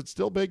back. Is it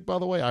still big, by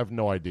the way? I have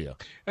no idea.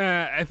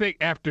 I think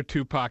after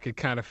Tupac, it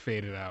kind of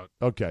faded out.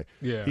 Okay.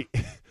 Yeah.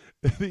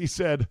 He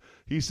said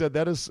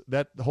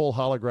that whole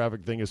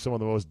holographic thing is some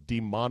of the most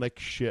demonic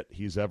shit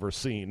he's ever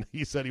seen.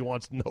 He said he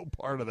wants no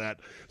part of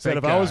that. Said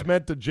if I was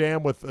meant to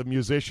jam with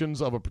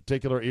musicians of a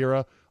particular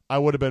era, I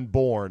would have been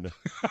born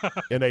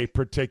in a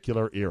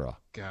particular era.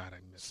 God, I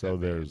miss so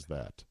that. There's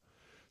that.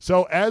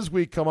 So as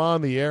we come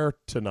on the air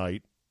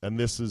tonight, and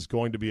this is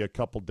going to be a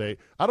couple days,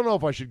 I don't know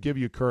if I should give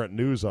you current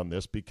news on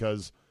this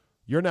because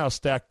you're now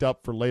stacked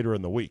up for later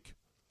in the week.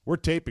 We're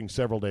taping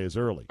several days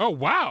early. Oh,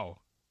 wow.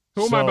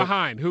 Who am I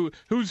behind?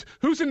 Who's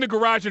in the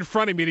garage in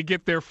front of me to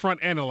get their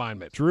front end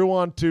alignment? Drew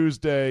on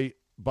Tuesday,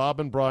 Bob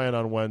and Brian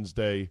on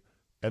Wednesday,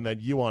 and then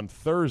you on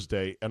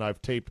Thursday, and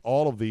I've taped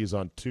all of these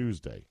on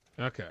Tuesday.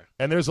 Okay.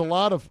 And there's a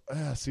lot of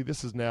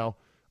this is now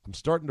I'm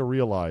starting to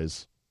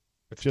realize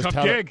it's just a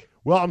tough gig.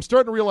 I'm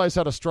starting to realize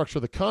how to structure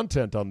the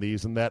content on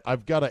these, and that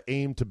I've got to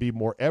aim to be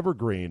more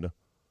evergreen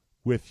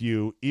with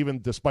you, even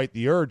despite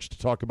the urge to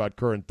talk about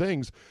current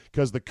things,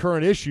 because the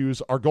current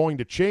issues are going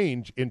to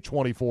change in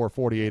 24,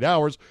 48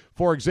 hours.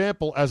 For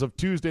example, as of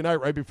Tuesday night,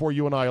 right before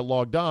you and I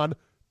logged on,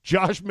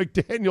 Josh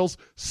McDaniels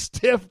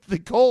stiffed the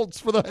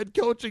Colts for the head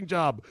coaching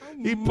job.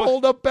 He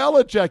pulled up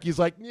Belichick. He's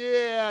like,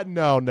 yeah,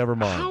 no, never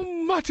mind. How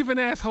much of an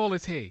asshole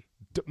is he?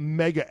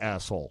 Mega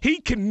asshole.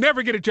 He can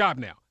never get a job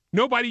now.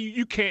 Nobody,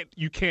 you can't.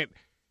 He can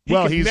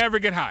never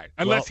get hired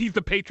unless he's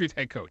the Patriots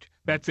head coach.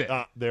 That's it.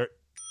 There.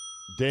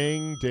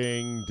 Ding,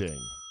 ding, ding.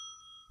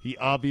 He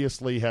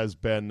obviously has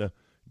been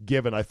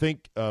given, I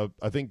think,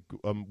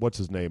 what's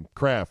his name?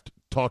 Kraft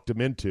talked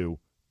him into,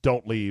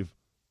 don't leave,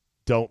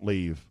 don't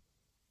leave,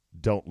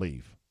 don't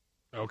leave.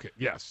 Okay,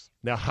 yes.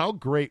 Now, how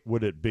great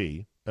would it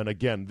be, and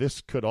again,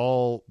 this could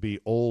all be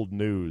old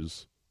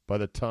news by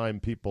the time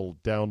people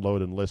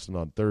download and listen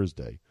on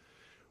Thursday.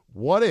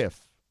 What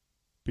if,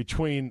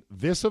 between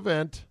this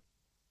event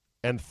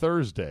and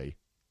Thursday,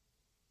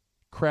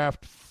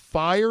 Kraft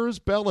fires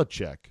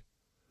Belichick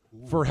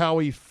for how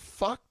he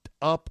fucked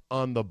up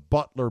on the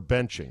Butler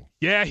benching.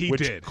 Yeah, he did.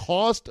 Which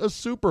cost a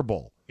Super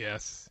Bowl.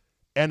 Yes.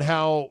 And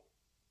how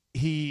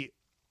he,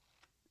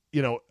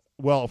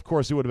 of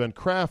course, it would have been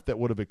Kraft that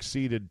would have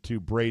acceded to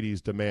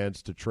Brady's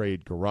demands to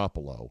trade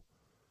Garoppolo.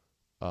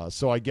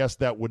 So I guess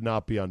that would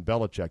not be on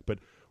Belichick. But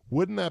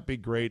wouldn't that be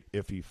great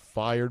if he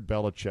fired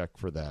Belichick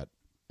for that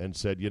and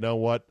said, you know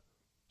what,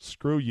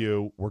 screw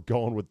you, we're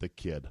going with the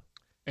kid?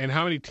 And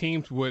how many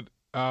teams would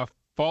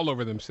fall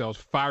over themselves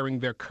firing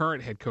their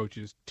current head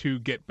coaches to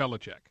get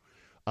Belichick?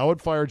 I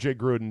would fire Jay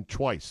Gruden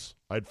twice.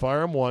 I'd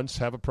fire him once,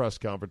 have a press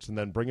conference, and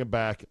then bring him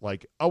back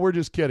like, oh, we're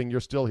just kidding, you're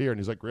still here. And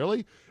he's like,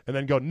 really? And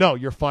then go, no,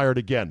 you're fired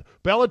again.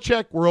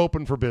 Belichick, we're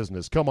open for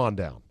business. Come on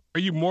down. Are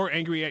you more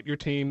angry at your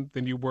team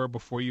than you were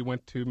before you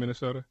went to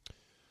Minnesota?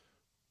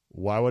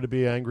 Why would I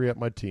be angry at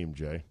my team,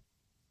 Jay?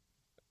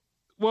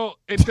 Well,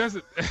 it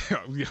doesn't.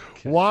 Okay.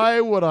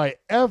 Why would I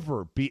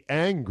ever be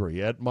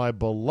angry at my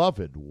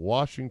beloved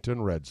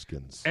Washington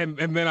Redskins? And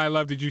then I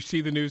love, did you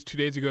see the news 2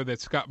 days ago that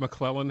Scott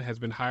McClellan has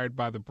been hired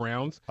by the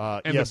Browns?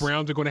 And yes. The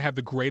Browns are going to have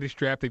the greatest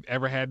draft they've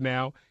ever had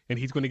now, and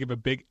he's going to give a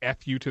big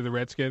FU to the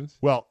Redskins?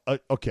 Well,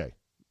 okay.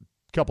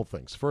 Couple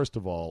things. First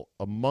of all,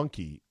 a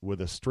monkey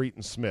with a Street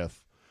and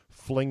Smith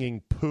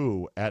flinging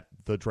poo at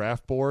the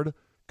draft board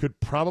could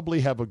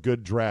probably have a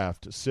good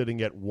draft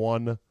sitting at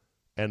 1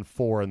 and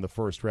 4 in the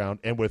first round,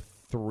 and with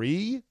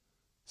 3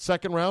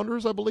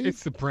 second-rounders, I believe.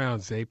 It's the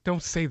Browns, Abe.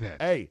 Don't say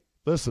that. Hey,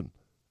 listen.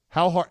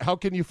 How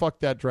can you fuck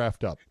that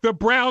draft up? The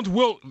Browns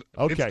will.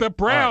 Okay. It's the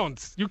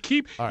Browns.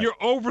 Right. You're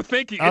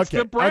overthinking. It's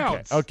the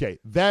Browns. Okay.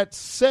 That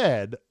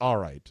said, all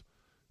right.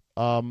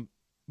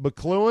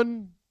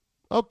 McLuhan,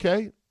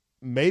 okay.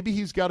 Maybe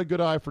he's got a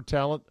good eye for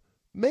talent.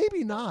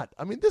 Maybe not.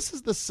 I mean, this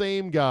is the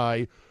same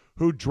guy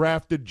who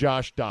drafted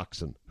Josh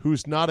Doxson,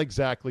 who's not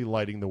exactly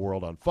lighting the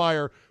world on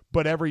fire,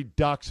 but every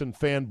Doxson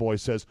fanboy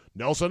says,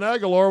 Nelson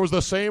Aguilar was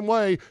the same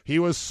way. He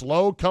was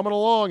slow coming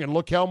along, and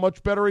look how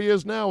much better he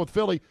is now with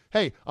Philly.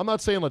 Hey, I'm not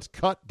saying let's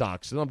cut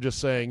Doxson. I'm just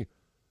saying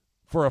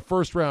for a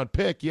first-round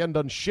pick, he hasn't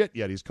done shit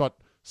yet. He's caught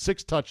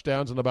 6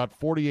 touchdowns and about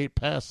 48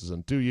 passes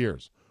in 2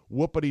 years.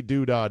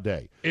 Whoopity-doo-dah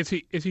day. Is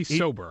he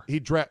sober?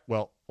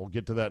 Well, we'll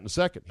get to that in a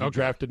second. He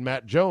drafted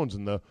Matt Jones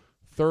in the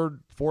 3rd,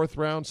 4th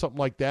round, something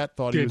like that.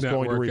 Thought he was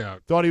going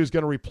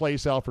to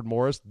replace Alfred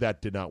Morris.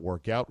 That did not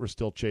work out. We're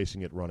still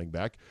chasing it running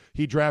back.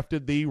 He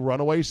drafted the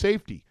runaway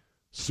safety,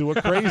 Sua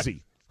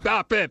Crazy.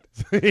 Stop it.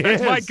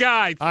 That's my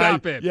guy.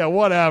 Stop it. Yeah,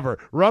 whatever.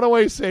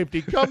 Runaway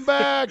safety. Come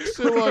back,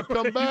 Sua.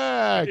 Come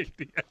back.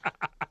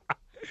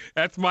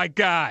 That's my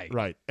guy.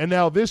 Right. And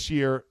now this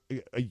year,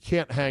 you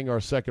can't hang our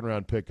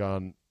second-round pick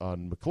on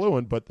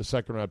McLuhan, but the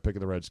second-round pick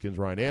of the Redskins,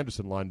 Ryan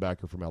Anderson,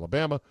 linebacker from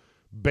Alabama,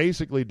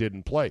 basically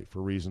didn't play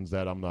for reasons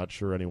that I'm not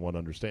sure anyone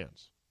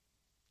understands.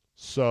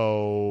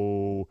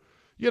 So,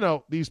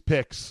 these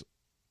picks,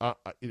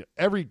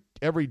 every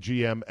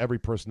GM, every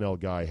personnel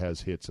guy has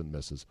hits and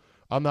misses.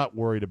 I'm not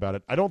worried about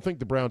it. I don't think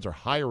the Browns are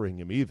hiring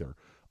him either.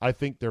 I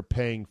think they're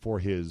paying for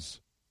his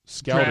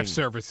scouting. Draft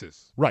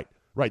services. Right.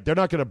 They're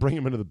not going to bring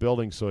him into the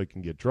building so he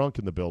can get drunk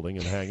in the building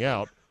and hang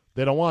out.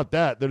 They don't want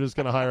that. They're just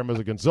going to hire him as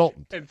a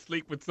consultant and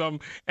sleep with some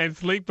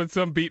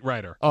beat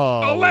writer.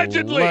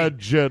 Allegedly.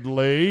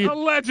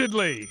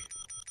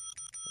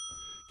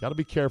 Got to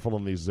be careful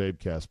on these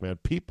CzabeCasts, man.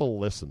 People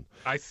listen.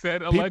 I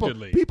said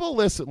allegedly. People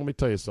listen. Let me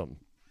tell you something.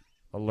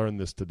 I learned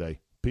this today.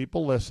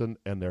 People listen,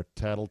 and they're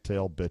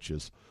tattletale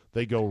bitches.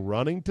 They go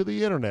running to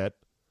the internet,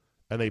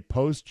 and they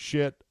post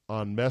shit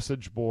on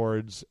message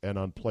boards and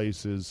on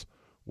places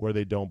where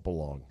they don't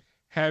belong.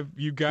 Have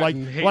you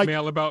gotten hate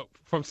mail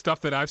from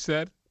stuff that I've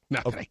said?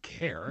 Not that I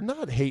care.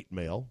 Not hate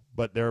mail,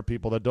 but there are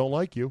people that don't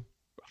like you.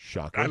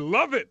 Shocker. I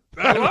love it.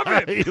 I love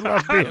it. You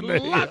love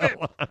it.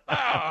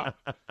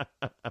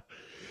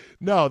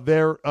 No,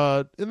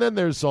 and then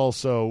there's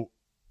also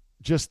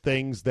just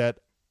things that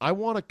I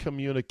want to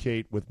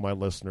communicate with my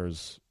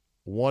listeners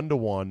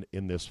one-to-one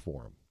in this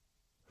forum.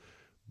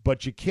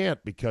 But you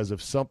can't, because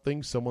if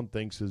someone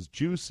thinks is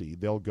juicy,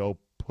 they'll go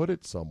put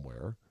it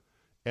somewhere,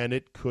 and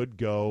it could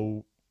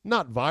go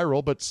not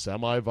viral, but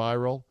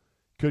semi-viral.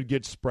 Could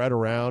get spread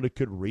around. It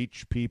could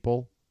reach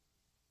people.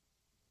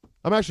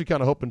 I'm actually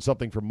kind of hoping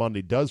something from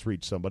Monday does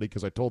reach somebody,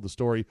 because I told the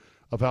story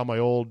of how my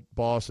old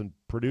boss and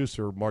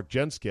producer, Mark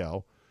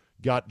Jenskow,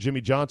 got Jimmy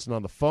Johnson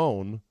on the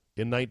phone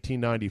in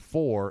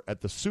 1994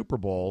 at the Super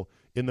Bowl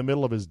in the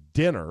middle of his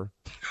dinner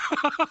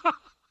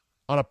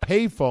on a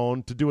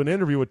payphone to do an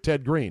interview with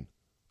Ted Green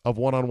of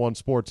One-on-One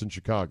Sports in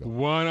Chicago.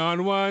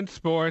 One-on-one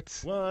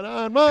sports.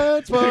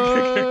 One-on-one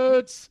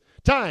sports.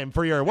 Time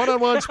for your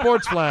One-on-One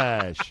Sports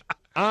Flash.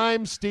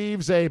 I'm Steve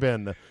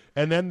Zabin.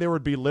 And then there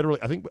would be literally,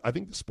 I think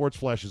the sports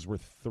flashes were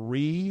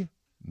 3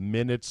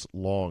 minutes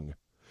long.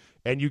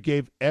 And you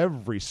gave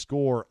every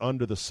score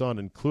under the sun,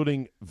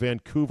 including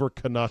Vancouver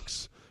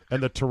Canucks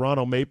and the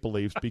Toronto Maple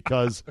Leafs,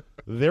 because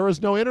there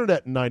was no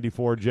internet in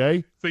 94,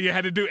 Jay. So you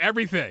had to do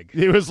everything.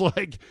 It was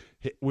like,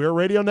 we're a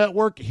radio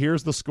network,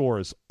 here's the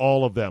scores,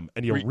 all of them.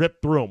 And you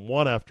rip through them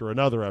one after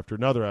another after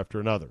another after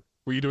another.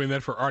 Were you doing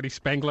that for Artie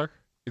Spangler?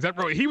 Is that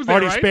right? He was there,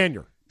 Artie right?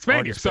 Spanier.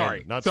 Spanier,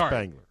 sorry. Not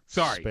Spangler.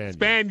 Sorry.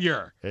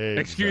 Spanier. Exactly.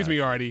 Excuse me,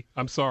 Artie.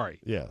 I'm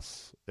sorry.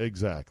 Yes,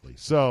 exactly.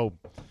 So,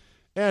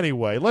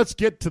 anyway, let's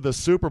get to the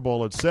Super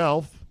Bowl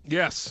itself.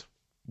 Yes.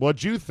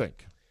 What'd you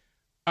think?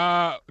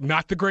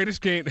 Not the greatest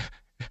game.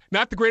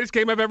 Not the greatest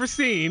game I've ever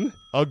seen.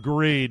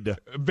 Agreed.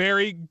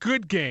 Very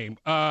good game.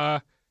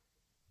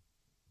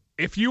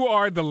 If you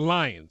are the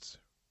Lions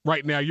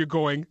right now, you're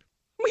going,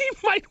 we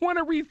might want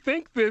to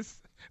rethink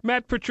this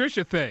Matt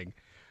Patricia thing.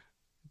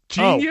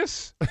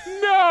 Genius?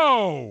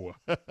 No.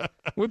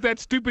 With that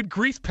stupid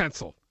grease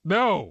pencil.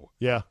 No.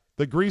 Yeah.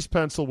 The grease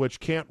pencil, which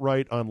can't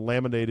write on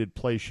laminated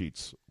play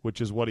sheets,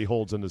 which is what he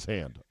holds in his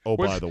hand. Oh,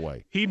 by the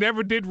way. He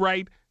never did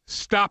write,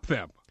 stop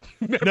them.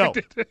 No.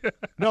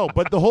 No,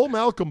 but the whole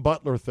Malcolm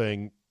Butler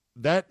thing,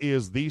 that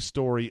is the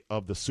story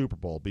of the Super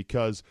Bowl,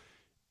 because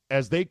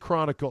as they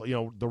chronicle,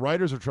 the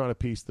writers are trying to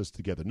piece this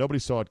together. Nobody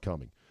saw it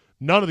coming.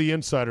 None of the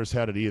insiders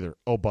had it either.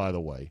 Oh, by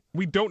the way.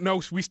 We don't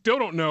know. We still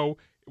don't know.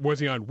 Was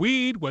he on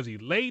weed? Was he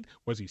late?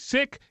 Was he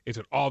sick? Is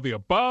it all the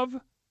above?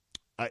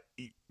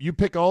 You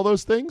pick all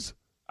those things?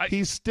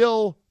 He's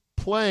still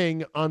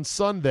playing on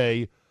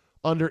Sunday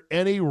under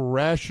any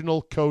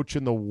rational coach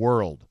in the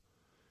world.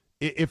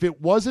 If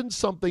it wasn't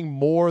something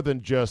more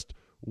than just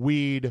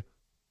weed,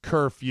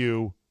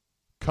 curfew,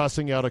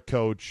 cussing out a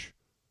coach,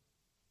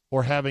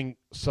 or having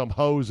some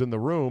hose in the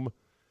room,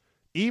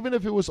 even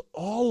if it was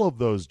all of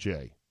those,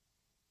 Jay,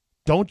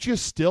 don't you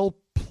still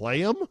play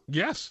him?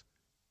 Yes.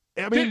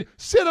 I mean,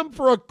 sit him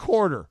for a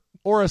quarter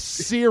or a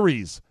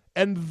series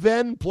and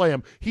then play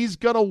him. He's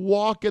going to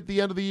walk at the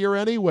end of the year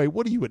anyway.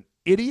 What are you, an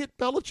idiot,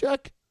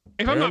 Belichick?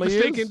 If I'm not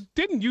mistaken,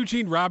 didn't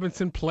Eugene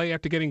Robinson play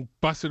after getting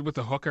busted with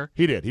a hooker?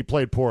 He did. He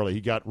played poorly.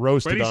 He got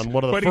roasted on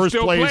one of the first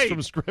plays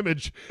from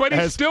scrimmage. But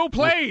he still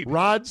played.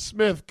 Rod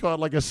Smith caught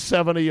like a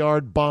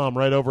 70-yard bomb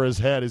right over his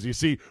head as you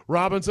see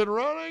Robinson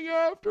running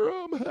after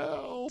him.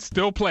 Hell.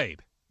 Still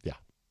played. Yeah.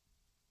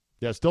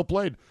 Yeah, still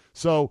played.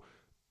 So,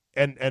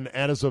 and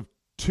as of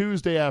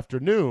Tuesday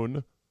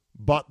afternoon,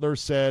 Butler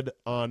said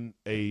on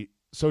a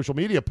social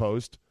media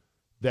post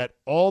that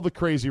all the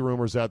crazy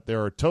rumors out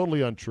there are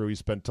totally untrue. He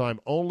spent time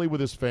only with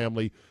his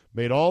family,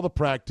 made all the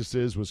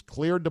practices, was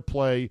cleared to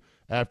play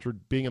after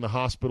being in the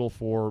hospital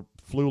for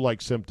flu-like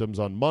symptoms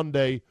on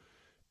Monday,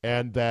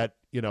 and that,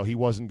 he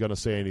wasn't going to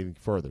say anything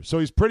further. So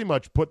he's pretty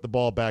much put the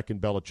ball back in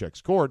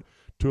Belichick's court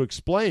to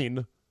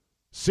explain,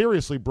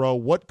 seriously, bro,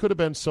 what could have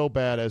been so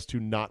bad as to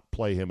not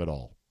play him at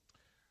all?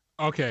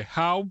 Okay,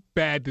 how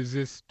bad does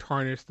this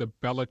tarnish the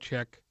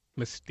Belichick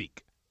mystique?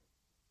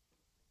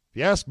 If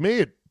you ask me,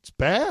 it's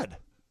bad.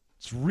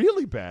 It's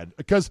really bad.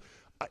 Because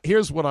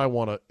here's what I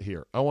want to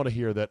hear. I want to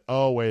hear that,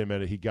 oh, wait a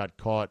minute, he got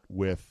caught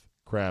with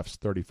Kraft's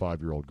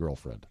 35-year-old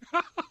girlfriend.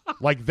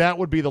 Like, that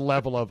would be the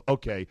level of,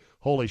 okay,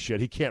 holy shit,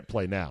 he can't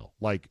play now.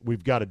 Like,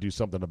 we've got to do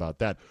something about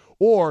that.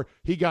 Or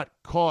he got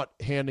caught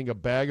handing a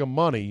bag of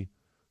money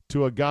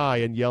to a guy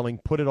and yelling,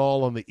 put it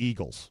all on the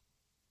Eagles,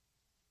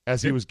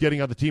 as he was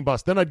getting on the team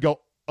bus. Then I'd go,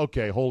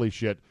 okay, holy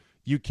shit,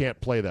 you can't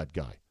play that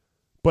guy.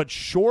 But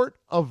short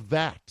of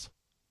that,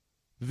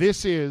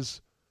 this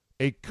is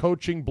a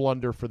coaching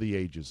blunder for the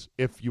ages,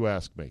 if you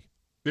ask me.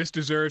 This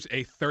deserves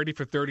a 30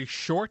 for 30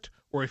 short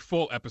or a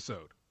full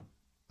episode?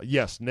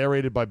 Yes,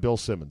 narrated by Bill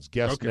Simmons,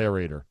 guest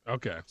narrator.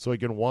 Okay. So he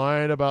can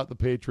whine about the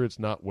Patriots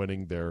not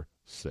winning their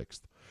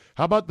 6th.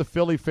 How about the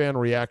Philly fan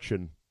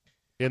reaction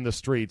in the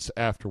streets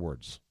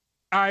afterwards?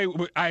 I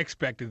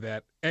expected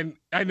that, and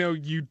I know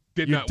you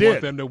did not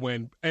want them to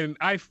win. And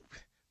I've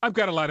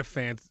got a lot of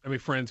friends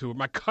who,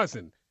 my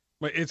cousin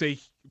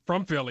is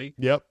from Philly.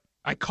 Yep.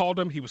 I called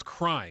him. He was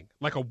crying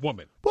like a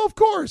woman. Well, of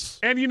course.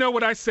 And you know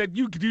what I said?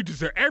 You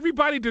deserve.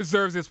 Everybody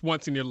deserves this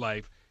once in your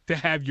life to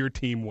have your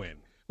team win.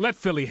 Let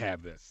Philly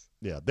have this.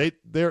 Yeah,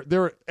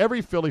 they're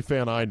every Philly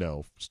fan I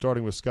know,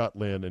 starting with Scott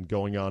Lynn and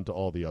going on to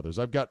all the others,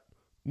 I've got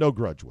no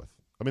grudge with.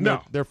 I mean,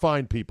 they're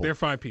fine people. They're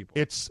fine people.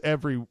 It's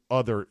every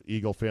other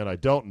Eagle fan I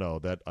don't know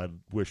that I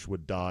wish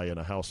would die in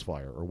a house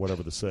fire or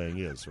whatever the saying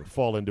is, or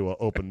fall into an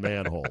open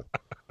manhole,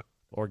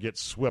 or get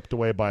swept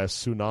away by a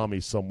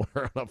tsunami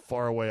somewhere on a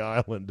faraway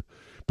island.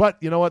 But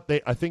you know what?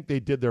 I think they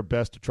did their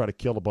best to try to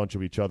kill a bunch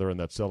of each other in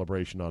that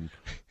celebration on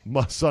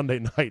Sunday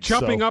night.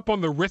 Jumping up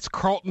on the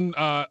Ritz-Carlton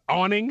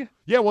awning?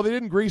 Yeah, well, they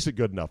didn't grease it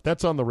good enough.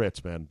 That's on the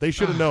Ritz, man. They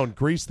should have known.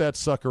 Grease that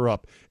sucker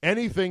up.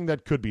 Anything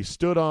that could be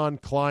stood on,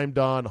 climbed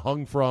on,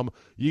 hung from,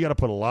 you got to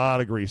put a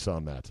lot of grease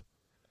on that.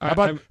 How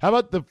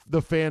about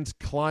the fans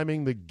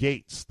climbing the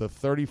gates, the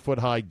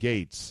 30-foot-high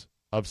gates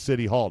of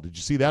City Hall? Did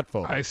you see that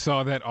photo? I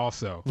saw that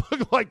also.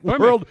 Looked like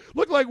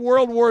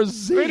World War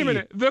Z. Wait a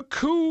minute. The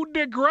coup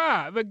de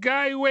grace. The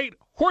guy who ate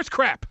horse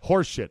crap.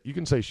 Horse shit. You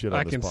can say shit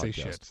on this podcast. I can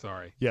say shit.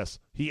 Sorry. Yes.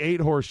 He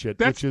ate horse shit,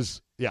 which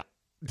is, yeah.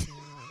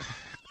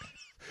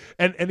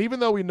 and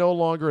even though we no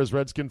longer, as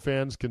Redskin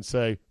fans, can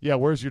say, yeah,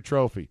 where's your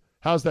trophy?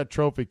 How's that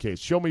trophy case?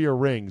 Show me your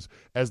rings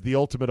as the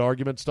ultimate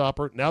argument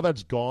stopper. Now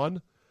that's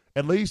gone.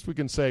 At least we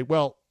can say,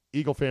 well,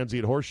 Eagle fans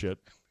eat horse shit.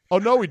 Oh,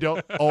 no, we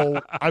don't.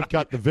 Oh, I've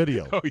got the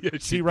video. Oh,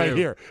 yes, see right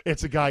here.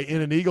 It's a guy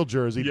in an Eagle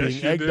jersey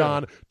being egged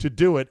on to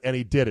do it, and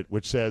he did it,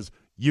 which says,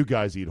 you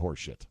guys eat horse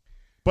shit.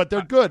 But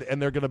they're good,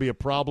 and they're going to be a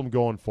problem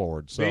going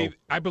forward. So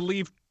I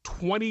believe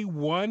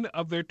 21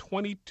 of their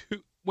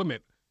 22 women,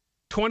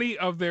 20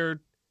 of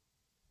their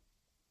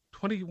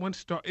 21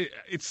 star.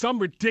 It's some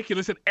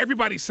ridiculous, and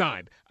everybody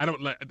signed.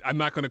 I'm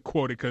not going to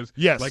quote it because,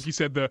 like you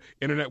said, the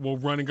internet will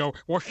run and go,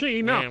 well,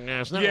 see, no.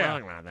 It's not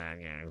wrong about that.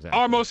 Yeah, exactly.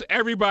 Almost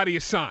everybody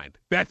is signed.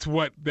 That's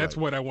what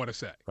I want to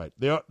say. Right.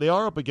 They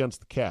are up against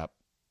the cap,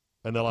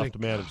 and they'll have to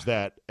manage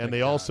that. And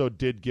they also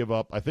did give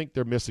up. I think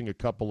they're missing a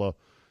couple of,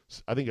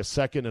 I think a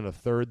second and a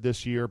third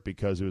this year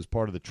because it was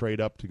part of the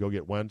trade-up to go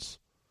get Wentz.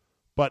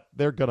 But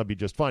they're going to be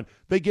just fine.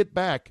 They get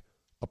back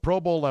a Pro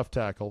Bowl left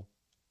tackle,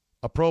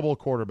 a Pro Bowl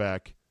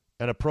quarterback,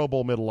 and a Pro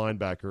Bowl middle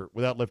linebacker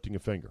without lifting a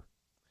finger.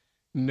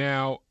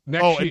 Now,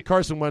 and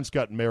Carson Wentz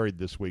got married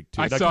this week,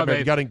 too. I saw that.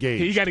 He got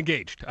engaged. He got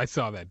engaged. I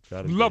saw that.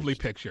 Lovely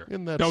picture.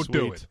 Isn't that Don't sweet?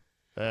 do it.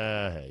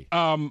 Hey.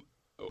 By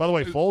the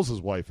way,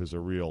 Foles' wife is a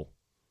real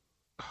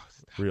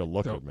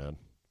looker, man.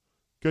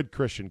 Good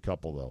Christian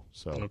couple, though.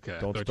 So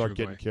don't start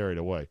getting carried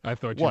away. I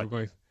thought you were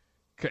going.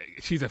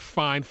 He's a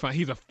fine.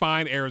 He's a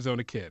fine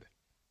Arizona kid.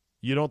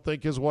 You don't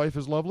think his wife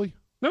is lovely?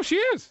 No, she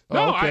is.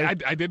 No, okay.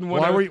 I didn't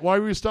want to. Why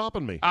were you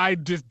stopping me? I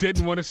just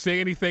didn't want to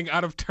say anything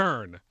out of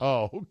turn.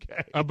 Oh,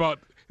 okay. About.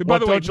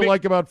 What don't you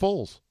like about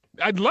Foles?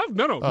 I'd love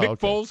Nick okay.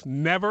 Foles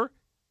never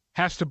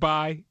has to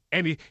buy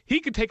any. He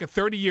could take a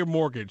 30-year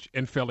mortgage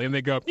in Philly, and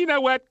they go, you know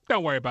what?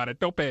 Don't worry about it.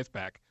 Don't pay us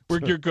back.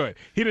 You're good.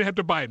 He didn't have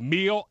to buy a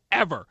meal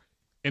ever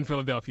in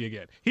Philadelphia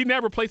again. He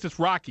now replaces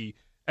Rocky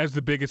as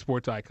the biggest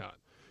sports icon.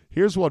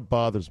 Here's what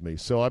bothers me.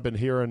 So I've been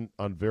hearing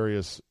on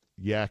various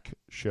Yak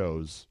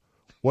shows,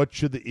 what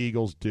should the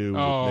Eagles do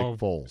with Nick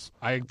Foles?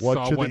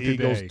 What should the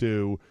Eagles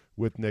do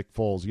with Nick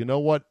Foles? You know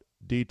what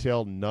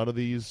detail none of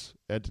these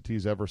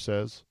entities ever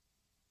says?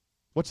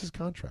 What's his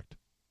contract?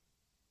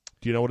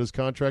 Do you know what his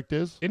contract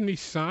is? Isn't he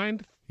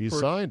signed? He's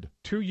signed.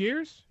 2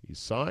 years? He's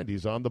signed.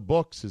 He's on the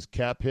books. His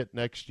cap hit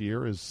next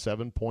year is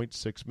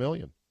 $7.6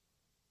 million.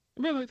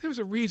 Well, there was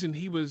a reason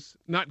he was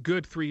not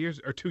good 2 years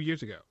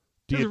ago.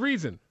 There's a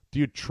reason. Do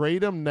you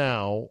trade him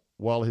now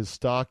while his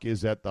stock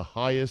is at the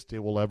highest it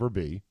will ever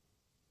be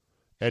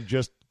and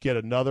just get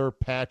another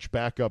patch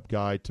backup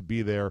guy to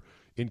be there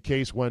in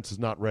case Wentz is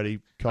not ready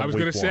come I was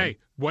going to say,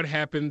 what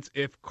happens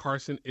if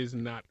Carson is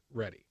not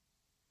ready?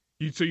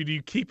 Do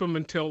you keep him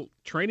until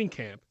training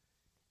camp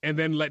and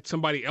then let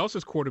somebody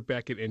else's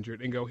quarterback get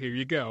injured and go, here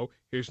you go,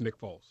 here's Nick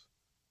Foles?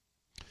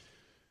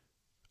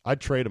 I'd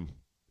trade him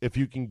if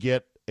you can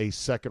get a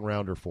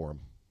second-rounder for him.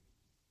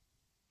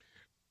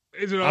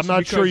 Is it also I'm not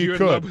because sure you you're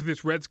could. in love with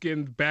this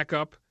Redskins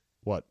backup?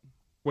 What?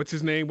 What's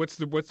his name? What's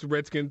the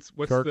Redskins?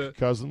 Kirk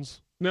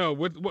Cousins? No.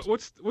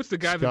 What's the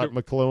guy Scott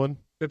McLuhan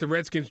that the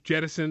Redskins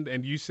jettisoned?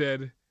 And you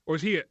said, or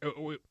is he?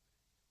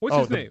 What's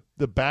his name?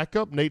 The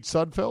backup, Nate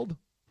Sudfeld.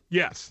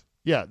 Yes.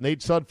 Yeah, Nate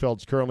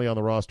Sudfeld's currently on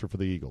the roster for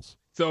the Eagles.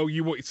 So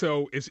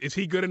is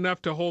he good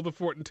enough to hold the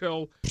fort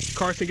until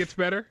Carson gets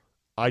better?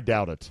 I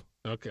doubt it.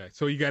 Okay,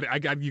 so you got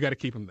to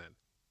keep him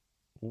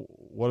then.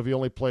 What if he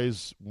only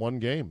plays one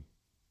game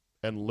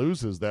and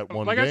loses that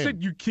one game? Like I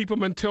said, you keep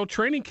him until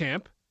training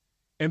camp,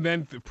 and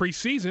then the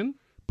preseason.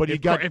 But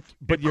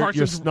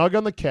you're snug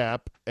on the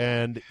cap,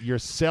 and you're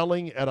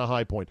selling at a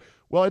high point.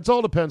 Well, it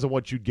all depends on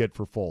what you'd get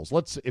for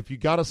Foles. If you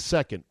got a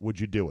second, would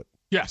you do it?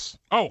 Yes.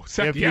 Oh,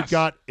 second.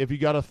 If you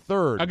got a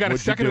third, I got would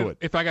a second. you do it?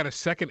 If I got a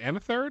second and a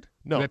third,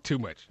 no, that's too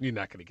much. You're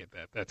not going to get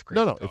that. That's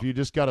crazy. No. If you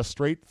just got a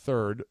straight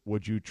third,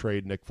 would you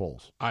trade Nick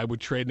Foles? I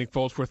would trade Nick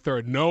Foles for a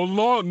third. No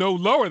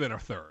lower than a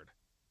third,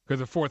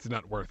 because a fourth is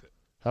not worth it.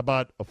 How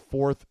about a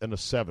fourth and a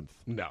seventh?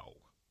 No.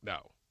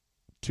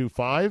 2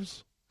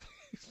 5s?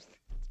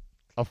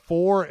 A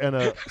 4 and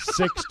a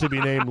 6 to be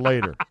named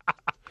later.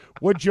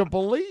 Would you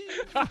believe?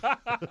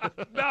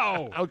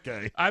 No.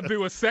 Okay. I'd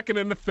do a second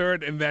and a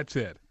third, and that's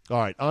it. All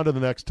right, on to the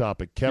next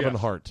topic. Kevin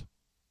Hart.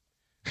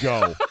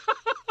 Go.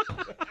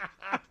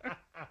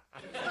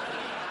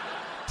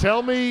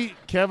 Tell me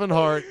Kevin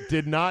Hart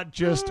did not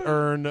just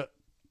earn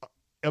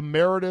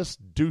emeritus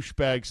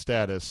douchebag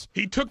status.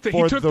 He took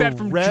that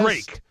from rest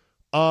Drake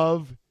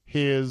of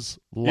his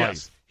life.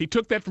 Yes, he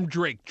took that from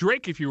Drake.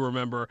 Drake, if you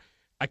remember,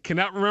 I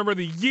cannot remember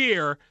the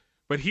year,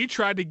 but he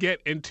tried to get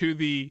into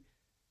the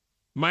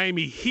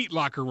Miami Heat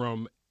locker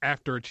room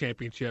after a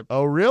championship.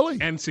 Oh, really?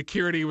 And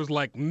security was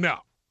like, no.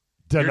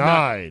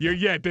 Denied.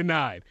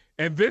 Denied.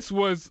 And this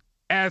was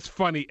as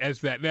funny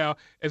as that. Now,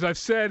 as I've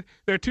said,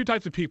 there are two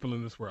types of people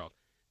in this world.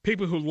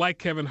 People who like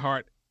Kevin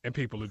Hart and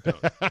people who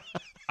don't.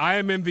 I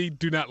am in the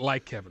do not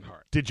like Kevin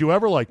Hart. Did you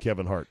ever like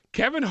Kevin Hart?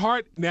 Kevin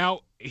Hart,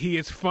 now, he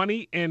is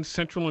funny in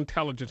Central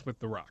Intelligence with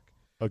The Rock.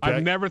 Okay.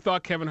 I've never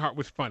thought Kevin Hart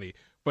was funny,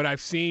 but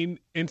I've seen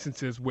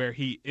instances where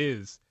he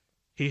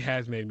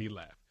has made me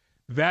laugh.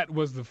 That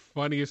was the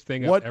funniest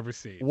thing I've ever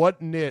seen.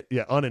 What niche?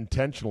 Yeah,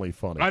 unintentionally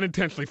funny.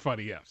 Unintentionally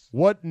funny, yes.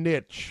 What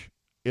niche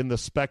in the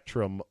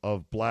spectrum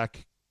of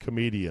black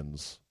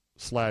comedians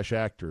 /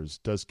 actors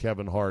does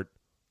Kevin Hart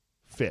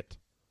fit?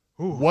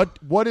 Ooh.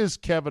 What is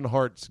Kevin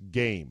Hart's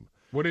game?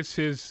 What is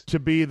his? To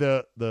be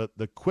the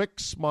quick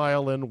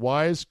smiling,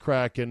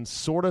 wisecracking,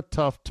 sort of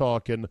tough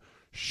talking,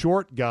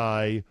 short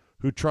guy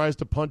who tries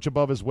to punch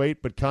above his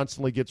weight but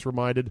constantly gets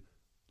reminded,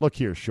 "Look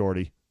here,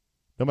 shorty.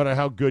 No matter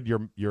how good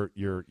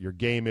your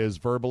game is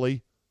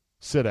verbally,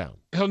 sit down."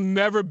 He'll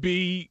never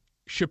be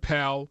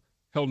Chappelle.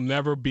 He'll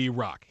never be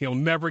Rock. He'll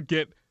never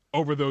get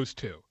over those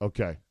two.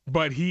 Okay.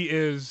 But he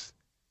is,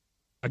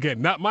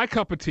 again, not my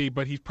cup of tea,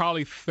 but he's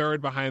probably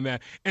third behind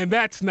that. And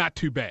that's not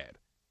too bad,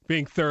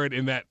 being third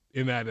in that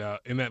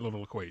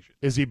little equation.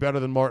 Is he better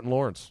than Martin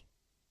Lawrence?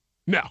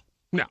 No.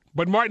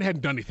 But Martin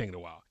hadn't done anything in a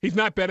while. He's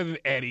not better than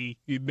Eddie.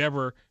 He'd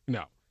never,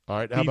 no. All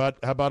right. How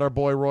about our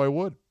boy Roy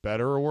Wood?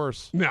 Better or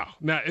worse? No.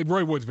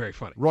 Roy Wood's very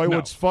funny. Roy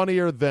Wood's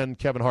funnier than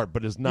Kevin Hart,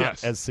 but is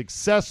not as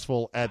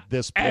successful at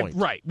this point.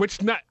 Right.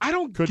 I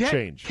don't Could get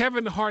change.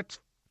 Kevin Hart's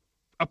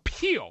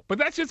appeal, but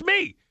that's just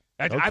me.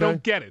 I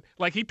don't get it.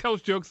 Like, he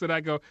tells jokes that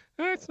I go,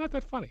 it's not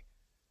that funny.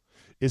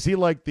 Is he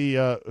like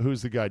the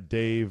who's the guy,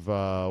 Dave?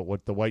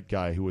 The white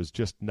guy who was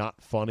just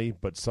not funny,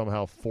 but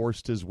somehow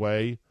forced his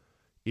way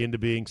into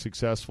being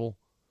successful?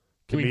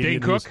 You mean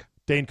Dane Cook?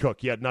 Dane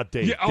Cook, yeah, not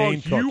Dave. Yeah,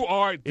 Dane Cook. You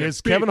are. Is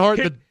Kevin Hart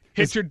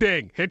hit your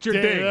ding? Hit your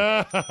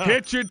ding.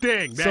 Hit your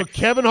ding. So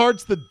Kevin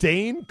Hart's the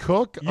Dane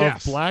Cook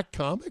of black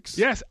comics?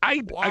 Yes.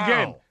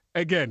 Wow.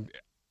 Again,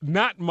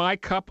 not my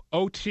cup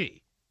of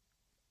tea,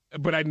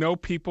 but I know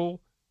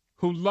people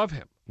who love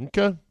him.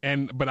 Okay.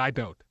 But I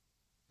don't.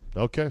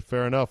 Okay,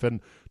 fair enough.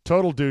 And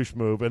total douche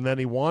move, and then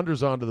he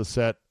wanders onto the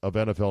set of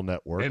NFL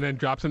Network. And then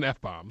drops an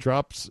F-bomb.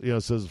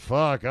 Says,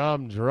 fuck,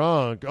 I'm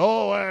drunk.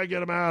 Oh, I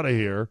get him out of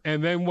here.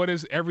 And then what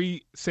does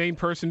every sane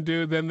person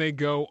do? Then they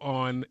go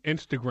on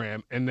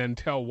Instagram and then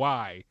tell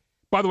why.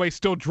 By the way,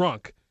 still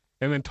drunk,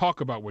 and then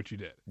talk about what you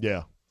did.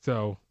 Yeah.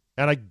 So.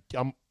 And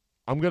I'm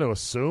going to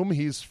assume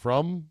he's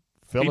from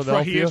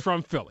Philadelphia. He is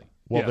from Philly.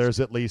 Well, yes. There's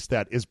at least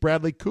that. Is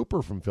Bradley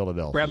Cooper from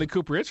Philadelphia? Bradley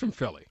Cooper is from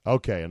Philly.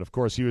 Okay, and of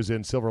course he was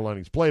in Silver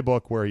Linings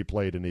Playbook where he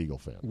played an Eagle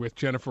fan. With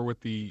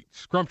the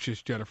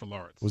scrumptious Jennifer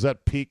Lawrence. Was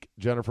that peak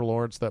Jennifer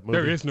Lawrence, that movie?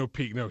 There is no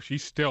peak. No,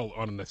 she's still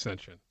on an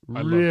ascension.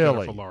 I really? love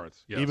Jennifer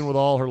Lawrence. Yes. Even with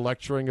all her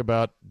lecturing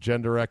about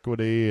gender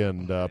equity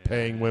and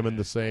paying women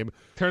the same.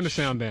 Turn the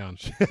sound down.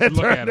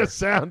 Turn the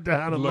sound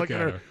down and look at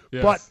her.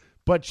 Yes.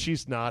 But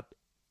she's not,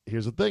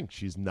 here's the thing,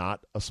 she's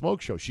not a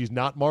smoke show. She's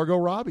not Margot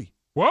Robbie.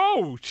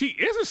 Whoa, she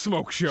is a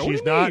smoke show.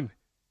 She's what do you mean?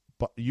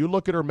 But you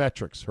look at her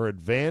metrics, her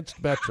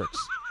advanced metrics.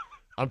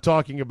 I'm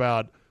talking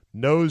about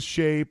nose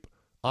shape,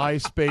 eye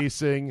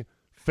spacing,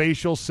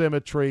 facial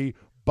symmetry,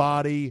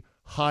 body,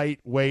 height,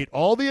 weight,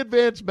 all the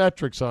advanced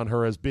metrics on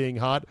her as being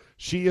hot.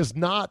 She is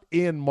not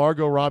in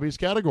Margot Robbie's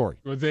category.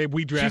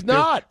 She's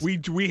not.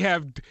 We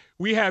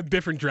have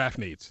different draft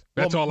needs.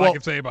 That's all I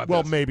can say about this.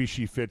 Well, maybe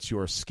she fits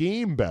your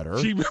scheme better.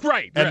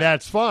 Right. And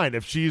that's fine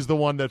if she's the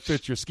one that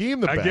fits your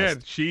scheme the best.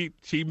 Again,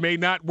 she may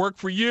not work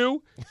for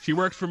you. She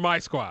works for my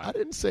squad. I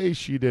didn't say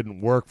she didn't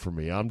work for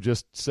me. I'm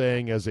just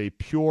saying as a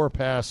pure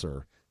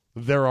passer,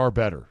 there are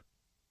better.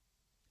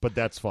 But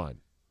that's fine.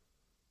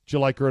 Did you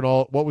like her in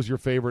all? What was your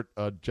favorite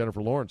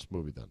Jennifer Lawrence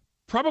movie then?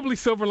 Probably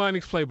Silver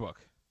Linings Playbook.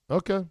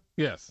 Okay.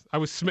 Yes, I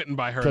was smitten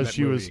by her in that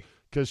movie.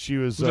 Because she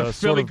was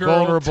sort of girl,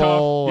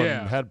 vulnerable tough,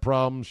 and had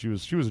problems. She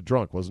was a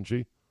drunk, wasn't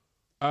she?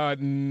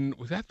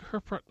 Was that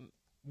her?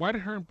 Why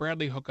did her and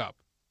Bradley hook up?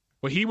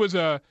 Well, he was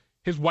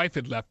his wife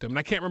had left him, and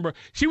I can't remember.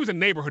 She was a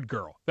neighborhood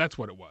girl. That's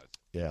what it was.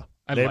 Yeah,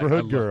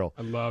 neighborhood girl.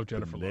 I love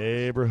Jennifer Lawrence.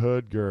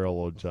 Neighborhood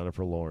girl,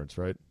 Jennifer Lawrence,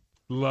 right?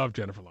 Love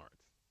Jennifer Lawrence.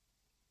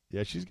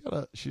 Yeah, she's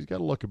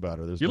got a look about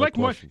her. There's you no like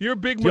question. You're a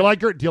big. Do you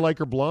like her? Do you like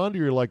her blonde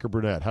or you like her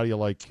brunette? How do you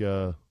like?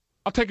 I'll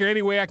take her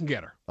any way I can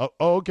get her. Oh,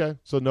 okay.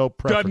 So no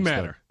preference. Doesn't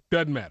matter. Then.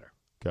 Doesn't matter.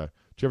 Okay.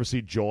 Did you ever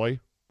see Joy?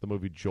 The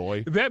movie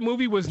Joy. That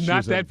movie was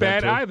not that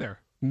bad either.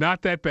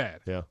 Not that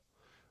bad. Yeah.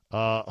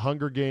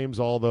 Hunger Games,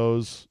 all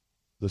those.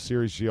 The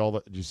series.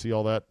 Did you see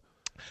all that?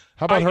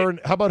 How about her?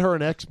 How about her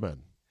in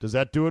X-Men? Does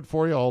that do it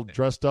for you? All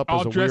dressed up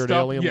as a weird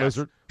alien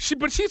lizard.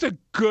 But she's a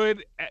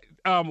good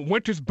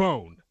Winter's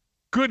Bone.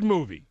 Good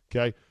movie.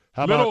 Okay.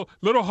 How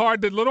little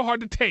hard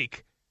to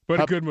take,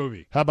 but a good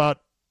movie. How about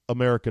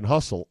American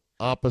Hustle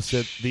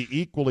opposite the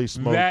equally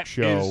smoked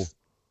show,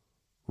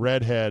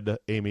 redhead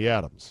Amy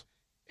Adams?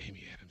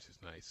 Amy Adams is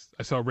nice.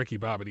 I saw Ricky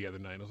Bobby the other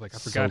night. I was like, I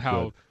forgot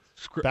how.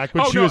 Back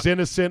when she was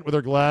innocent with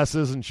her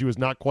glasses and she was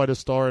not quite a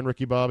star in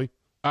Ricky Bobby?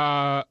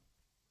 American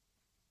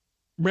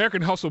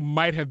Hustle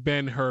might have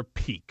been her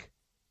peak.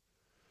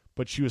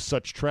 But she was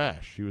such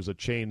trash. She was a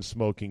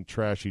chain-smoking,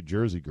 trashy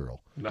Jersey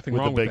girl. Nothing with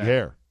wrong with the big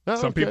hair. Oh,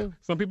 some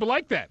people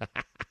like that.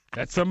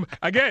 That's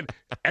again,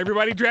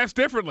 everybody drafts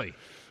differently.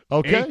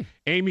 Okay.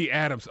 Amy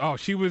Adams. Oh,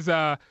 she was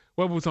what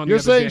was on You're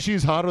the other saying day?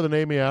 She's hotter than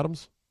Amy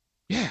Adams?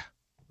 Yeah.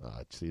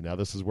 See, now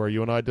this is where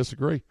you and I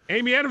disagree.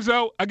 Amy Adams,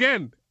 though,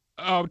 again,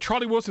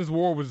 Charlie Wilson's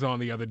War was on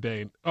the other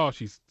day. Oh,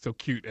 she's so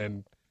cute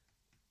and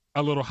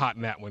a little hot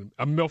in that one.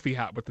 A milfy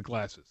hot with the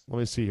glasses. Let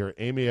me see here.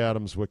 Amy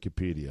Adams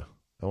Wikipedia.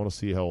 I want to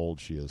see how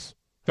old she is.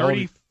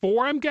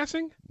 34, I'm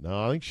guessing?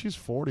 No, I think she's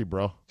 40,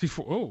 bro. She's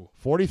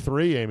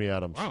 43, Amy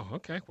Adams. Oh,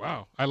 okay.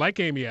 Wow. I like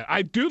Amy.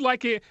 I do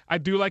like it. I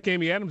do like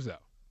Amy Adams, though.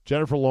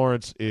 Jennifer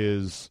Lawrence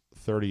is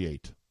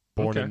 38,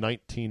 born in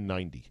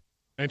 1990.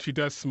 And she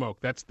does smoke.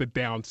 That's the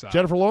downside.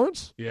 Jennifer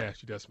Lawrence? Yeah,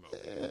 she does smoke.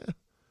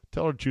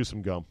 Tell her to chew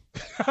some gum.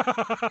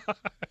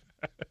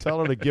 Tell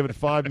her to give it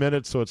 5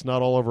 minutes so it's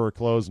not all over her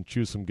clothes and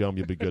chew some gum.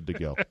 You'll be good to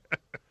go.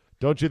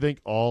 Don't you think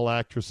all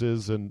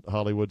actresses in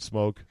Hollywood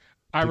smoke?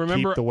 I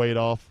remember keep the weight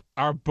off.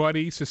 Our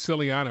buddy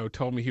Siciliano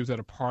told me he was at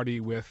a party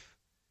with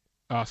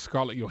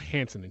Scarlett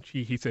Johansson, and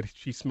he said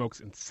she smokes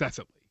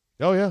incessantly.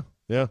 Oh, yeah.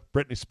 Yeah.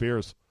 Britney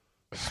Spears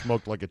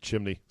smoked like a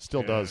chimney.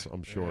 Still does,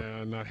 I'm sure. Yeah,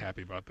 I'm not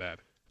happy about that.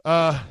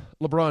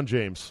 LeBron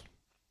James.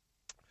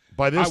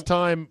 By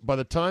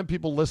the time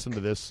people listen to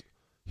this,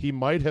 he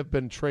might have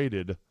been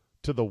traded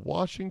to the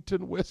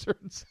Washington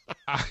Wizards.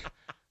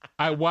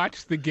 I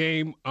watched the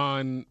game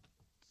on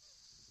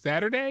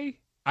Saturday.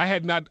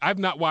 I've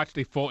not watched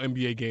a full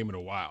NBA game in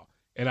a while.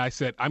 And I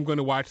said, I'm going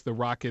to watch the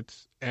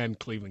Rockets and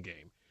Cleveland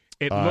game.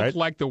 It looked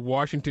like the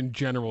Washington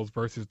Generals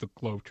versus the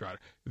Globetrotters.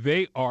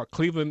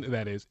 Cleveland,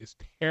 that is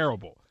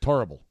terrible.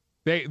 Terrible.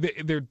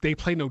 They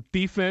play no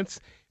defense.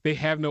 They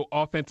have no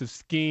offensive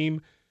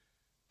scheme.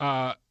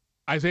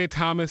 Isaiah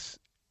Thomas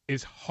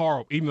is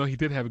horrible, even though he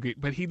did have a good,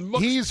 but he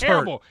looks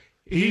terrible. Hurt.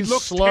 He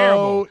looks slow.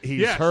 Terrible.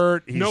 He's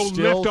hurt. He no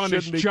still lift on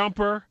his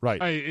jumper.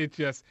 Right.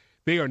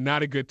 They are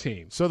not a good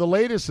team. So the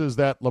latest is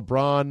that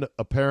LeBron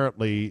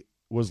apparently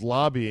was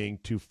lobbying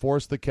to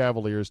force the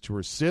Cavaliers to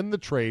rescind the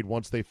trade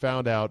once they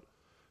found out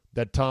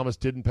that Thomas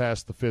didn't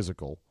pass the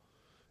physical,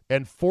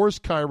 and force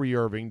Kyrie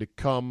Irving to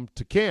come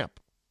to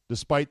camp,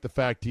 despite the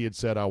fact he had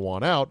said, I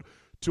want out,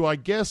 to, I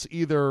guess,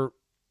 either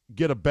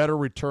get a better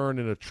return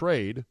in a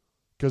trade,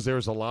 because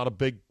there's a lot of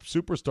big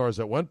superstars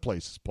that went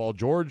places. Paul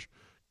George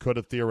could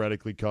have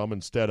theoretically come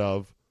instead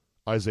of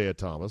Isaiah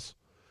Thomas.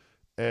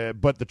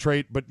 But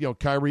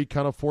Kyrie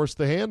kind of forced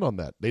the hand on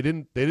that. They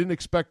didn't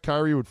expect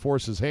Kyrie would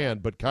force his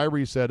hand, but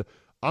Kyrie said,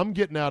 I'm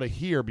getting out of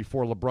here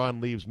before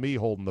LeBron leaves me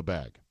holding the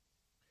bag.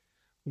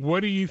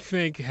 What do you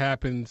think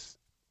happens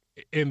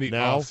in the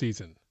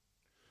offseason?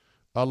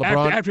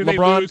 LeBron,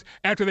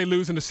 after they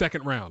lose in the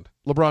second round?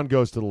 LeBron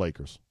goes to the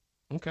Lakers.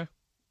 Okay.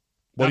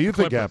 What do you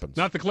think happens?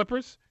 Not the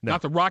Clippers? No.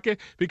 Not the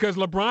Rockets? Because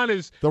LeBron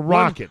is the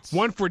Rockets.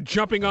 One for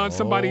jumping on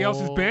somebody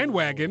else's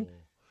bandwagon.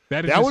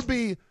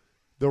 The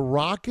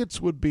Rockets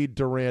would be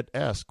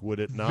Durant-esque, would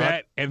it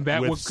not?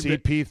 With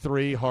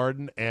CP3,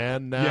 Harden,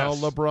 and now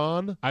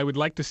LeBron? I would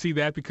like to see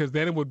that, because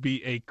then it would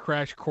be a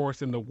crash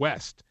course in the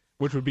West,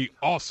 which would be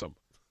awesome.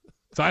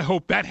 So I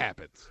hope that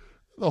happens.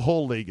 The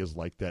whole league is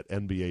like that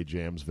NBA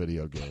Jams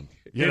video game.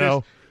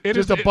 It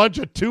is a bunch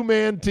of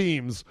two-man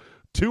teams,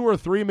 2 or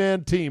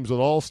 3-man teams with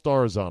all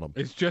stars on them.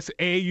 It's just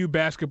AAU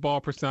basketball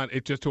percent.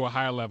 It's just to a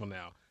higher level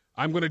now.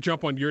 I'm going to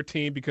jump on your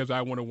team because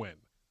I want to win.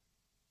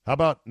 How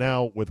about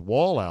now with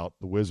Wall out,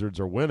 the Wizards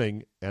are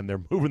winning, and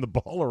they're moving the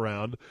ball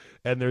around,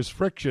 and there's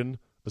friction,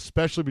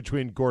 especially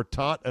between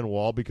Gortat and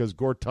Wall, because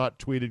Gortat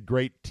tweeted,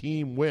 great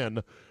team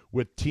win,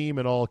 with team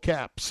in all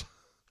caps.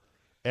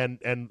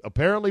 And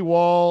apparently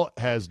Wall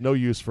has no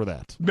use for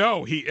that.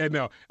 No, he's going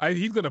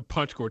to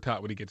punch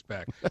Gortat when he gets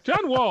back.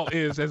 John Wall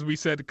is, as we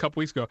said a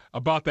couple weeks ago,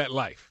 about that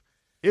life.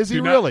 Is he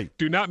really?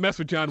 Do not mess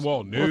with John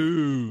Wall. No.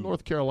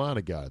 North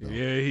Carolina guy, though.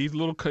 Yeah, he's a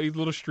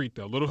little street,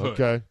 though, a little hood.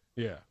 Okay.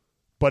 Yeah.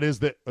 But is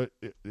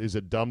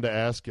it dumb to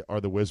ask,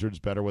 are the Wizards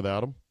better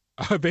without him?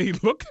 They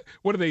look,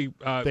 what are they?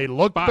 They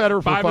look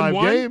better for 5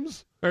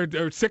 games. Or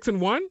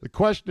 6-1? The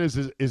question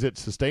is it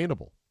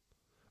sustainable?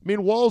 I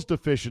mean, Wall's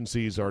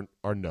deficiencies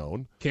are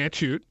known. Can't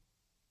shoot.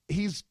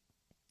 He's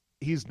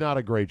not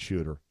a great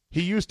shooter.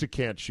 He used to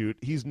can't shoot.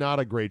 He's not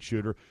a great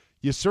shooter.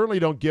 You certainly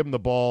don't give him the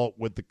ball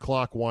with the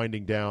clock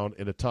winding down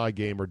in a tie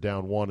game or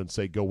down 1 and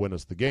say, go win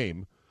us the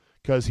game,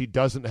 because he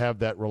doesn't have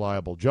that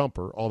reliable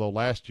jumper, although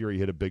last year he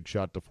hit a big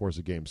shot to force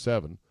a Game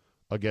 7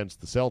 against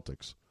the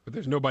Celtics. But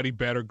there's nobody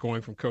better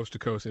going from coast to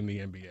coast in the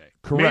NBA.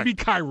 Correct. Maybe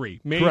Kyrie.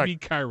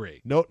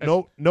 Kyrie.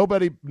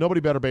 Nobody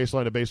better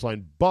baseline to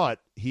baseline,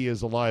 but he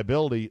is a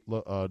liability,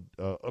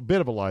 a bit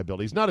of a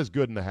liability. He's not as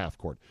good in the half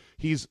court.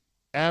 He's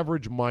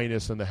average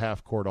minus in the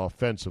half court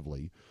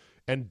offensively.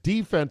 And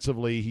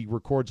defensively, he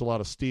records a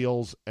lot of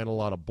steals and a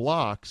lot of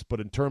blocks, but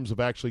in terms of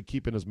actually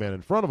keeping his man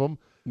in front of him,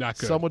 not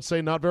good. Some would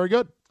say not very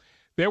good.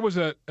 There was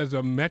a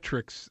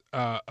metrics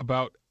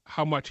about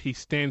how much he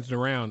stands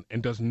around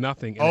and does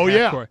nothing.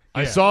 Yeah.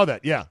 I saw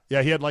that. Yeah. He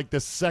had like the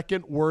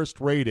second worst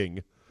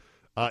rating.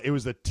 It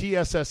was the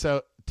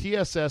TSSOW.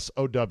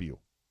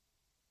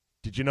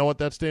 Did you know what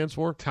that stands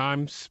for?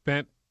 Time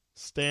spent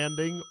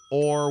standing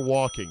or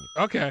walking.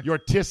 Okay. Your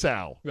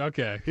TSSOW.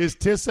 Okay. His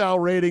TSSOW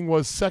rating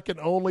was second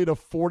only to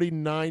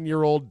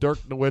 49-year-old Dirk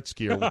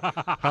Nowitzki,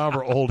 or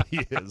however old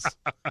he is.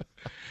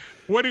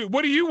 What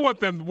do you want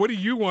them? What do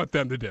you want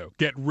them to do?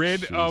 Get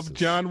rid of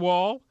John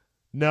Wall?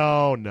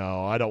 No,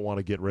 I don't want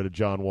to get rid of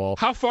John Wall.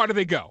 How far do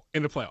they go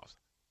in the playoffs?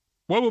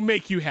 What will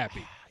make you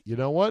happy? You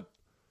know what?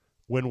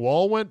 When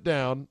Wall went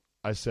down,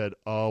 I said,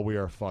 "Oh, we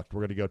are fucked.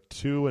 We're going to go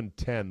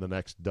 2-10 the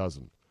next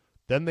dozen."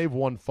 Then they've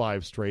won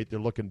 5 straight. They're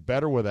looking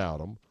better without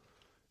him.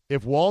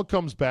 If Wall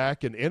comes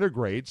back and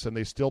integrates, and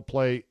they still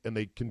play, and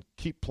they can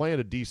keep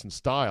playing a decent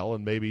style,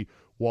 and maybe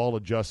Wall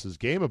adjusts his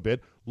game a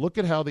bit, look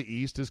at how the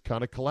East is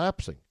kind of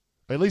collapsing.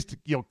 At least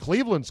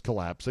Cleveland's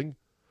collapsing.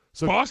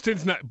 So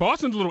Boston's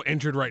a little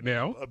injured right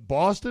now.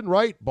 Boston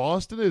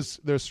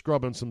they're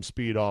scrubbing some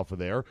speed off of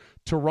there.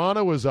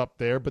 Toronto is up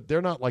there, but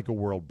they're not like a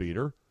world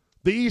beater.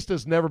 The East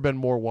has never been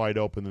more wide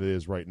open than it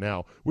is right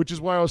now, which is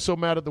why I was so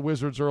mad at the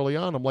Wizards early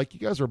on. I'm like, you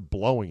guys are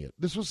blowing it.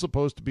 This was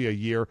supposed to be a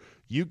year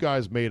you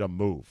guys made a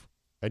move,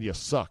 and you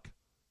suck.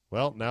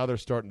 Well, now they're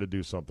starting to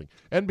do something.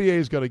 NBA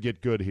is going to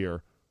get good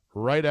here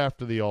right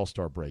after the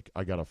All-Star break,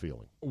 I got a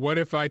feeling. What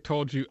if I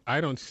told you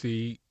I don't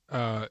see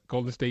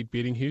Golden State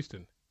beating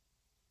Houston?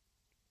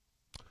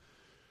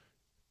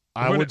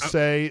 I would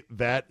say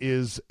that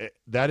is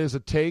a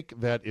take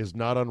that is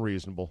not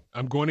unreasonable.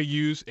 I'm going to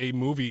use a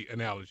movie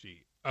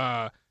analogy.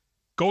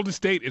 Golden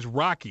State is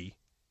Rocky.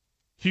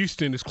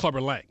 Houston is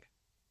Clubber Lang.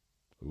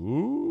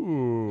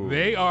 Ooh.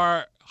 They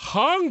are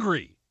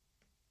hungry.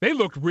 They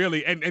looked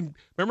really, and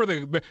remember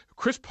the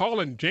Chris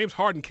Paul and James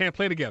Harden can't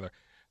play together.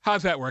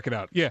 How's that working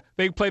out? Yeah,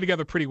 they play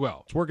together pretty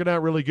well. It's working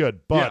out really good.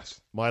 But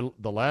yes.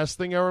 The last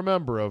thing I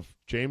remember of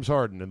James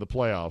Harden in the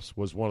playoffs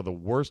was one of the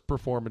worst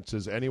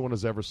performances anyone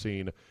has ever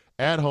seen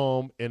at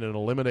home in an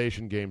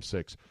elimination game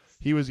 6.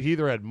 He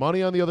either had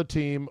money on the other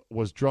team,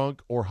 was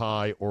drunk or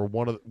high, or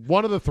one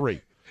of the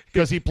three.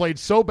 Because he played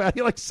so bad. He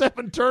had like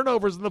 7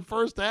 turnovers in the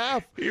first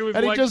half. He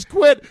just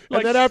quit.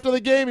 And then after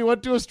the game, he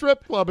went to a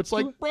strip club. It's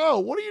like, bro,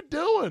 what are you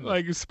doing?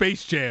 Like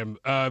Space Jam,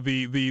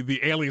 the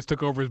aliens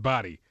took over his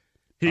body.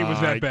 He was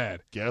that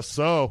bad. Guess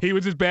so. He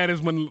was as bad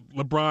as when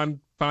LeBron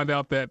found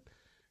out that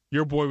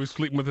your boy was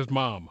sleeping with his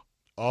mom.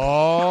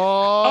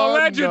 Oh,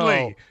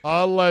 Allegedly.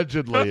 No.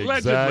 Allegedly.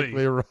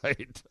 Exactly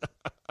right.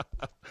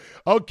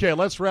 Okay,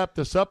 let's wrap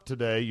this up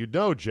today. You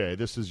know, Jay,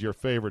 this is your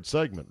favorite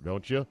segment,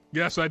 don't you?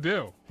 Yes, I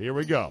do. Here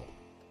we go.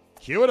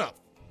 Cue it up.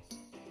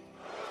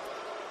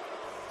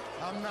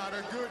 I'm not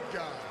a good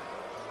guy.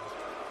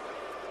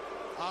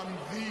 I'm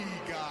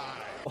the guy.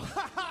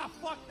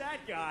 Fuck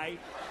that guy.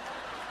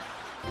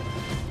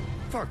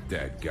 Fuck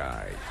that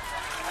guy.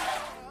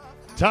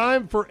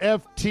 Time for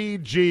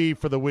FTG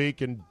for the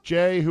week. And,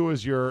 Jay, who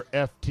is your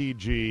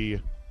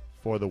FTG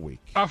for the week?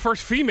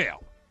 First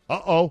female.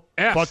 Uh-oh.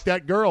 F. Fuck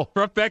that girl.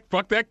 Fuck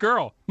that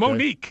girl.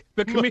 Monique.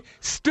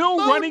 Still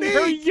Monique. running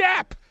her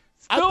yap.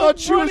 I thought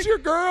she was your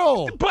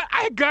girl. But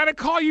I got to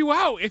call you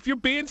out if you're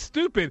being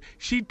stupid.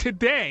 She's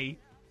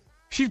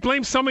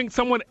blamed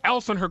someone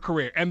else on her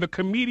career. And the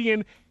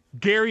comedian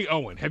Gary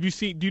Owen.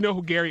 Do you know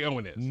who Gary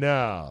Owen is?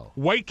 No.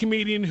 White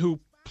comedian who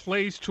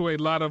plays to a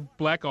lot of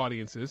black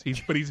audiences.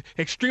 But he's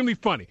extremely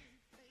funny.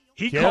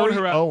 He called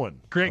her out.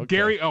 Owen. Okay.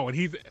 Gary Owen.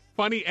 He's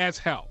funny as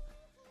hell.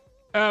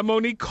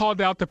 Monique called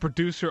out the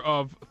producer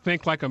of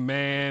Think Like a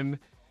Man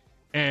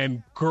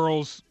and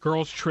Girls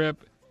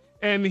Trip,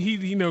 and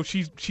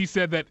she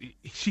said that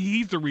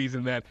he's the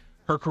reason that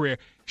her career.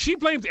 She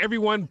blames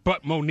everyone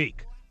but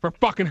Monique for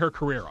fucking her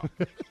career off.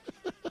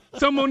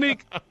 So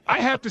Monique,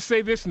 I have to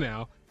say this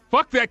now: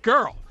 fuck that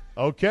girl.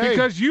 Okay.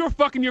 Because you're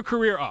fucking your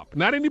career up.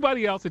 Not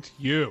anybody else. It's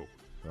you.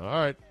 All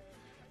right.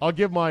 I'll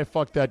give my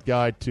fuck that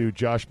guy to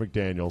Josh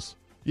McDaniels.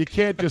 You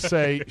can't just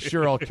say,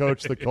 sure, I'll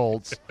coach the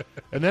Colts,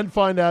 and then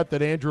find out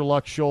that Andrew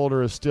Luck's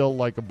shoulder is still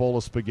like a bowl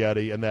of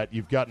spaghetti and that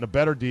you've gotten a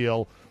better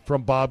deal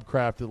from Bob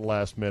Kraft at the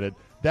last minute.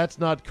 That's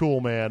not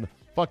cool, man.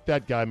 Fuck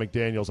that guy,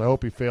 McDaniels. I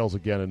hope he fails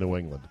again in New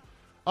England.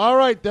 All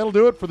right, that'll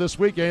do it for this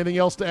week. Anything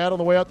else to add on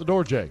the way out the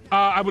door, Jay?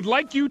 I would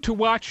like you to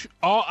watch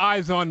All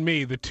Eyes on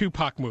Me, the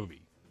Tupac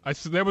movie.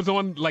 That was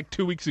on like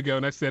 2 weeks ago,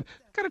 and I said,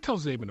 I got to tell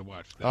Zabin to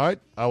watch that. All right,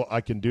 I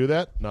can do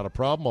that. Not a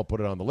problem. I'll put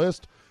it on the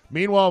list.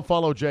 Meanwhile,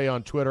 follow Jay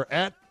on Twitter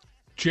at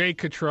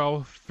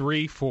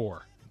JCottrell34.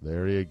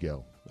 There you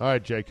go. All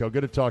right, Jayco, good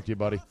to talk to you,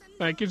 buddy.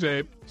 Thank you,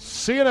 Zabe.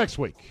 See you next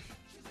week.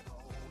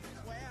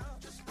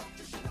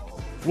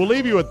 We'll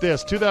leave you with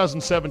this.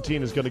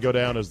 2017 is going to go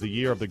down as the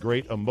year of the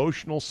great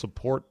emotional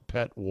support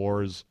pet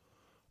wars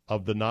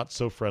of the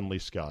not-so-friendly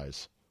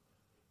skies.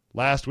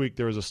 Last week,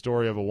 there was a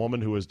story of a woman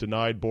who was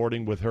denied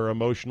boarding with her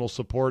emotional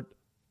support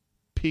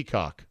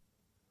peacock.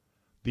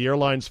 The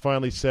airlines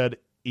finally said,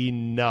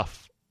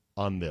 enough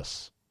on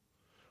this.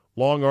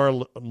 Long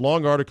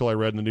article I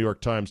read in the New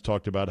York Times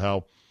talked about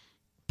how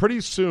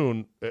pretty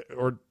soon,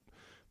 or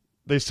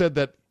they said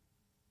that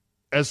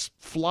as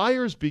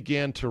flyers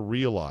began to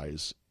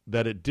realize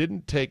that it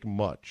didn't take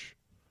much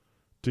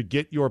to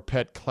get your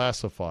pet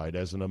classified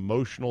as an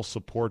emotional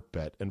support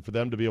pet and for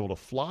them to be able to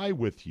fly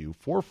with you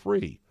for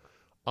free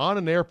on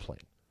an airplane,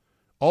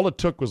 all it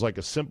took was like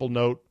a simple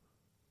note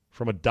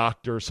from a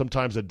doctor,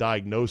 sometimes a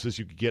diagnosis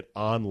you could get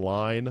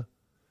online.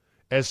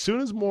 As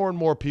soon as more and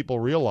more people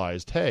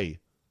realized, hey,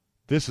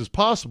 this is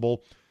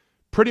possible,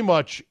 pretty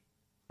much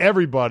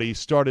everybody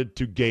started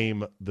to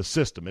game the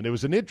system. And it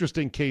was an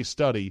interesting case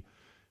study,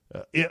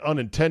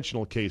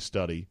 unintentional case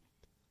study,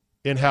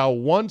 in how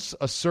once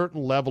a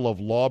certain level of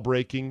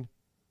law-breaking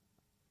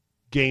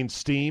gains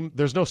steam,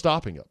 there's no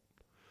stopping it.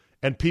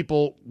 And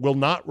people will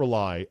not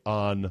rely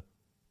on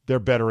their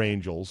better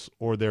angels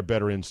or their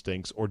better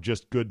instincts or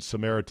just good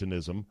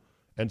Samaritanism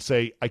and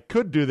say, I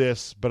could do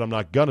this, but I'm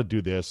not going to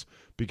do this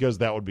because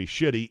that would be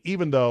shitty,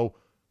 even though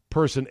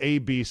person A,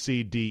 B,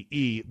 C, D,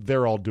 E,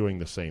 they're all doing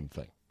the same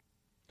thing.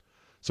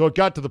 So it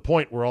got to the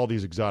point where all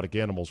these exotic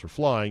animals were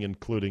flying,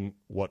 including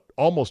what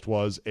almost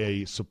was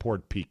a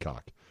support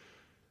peacock.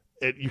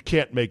 You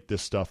can't make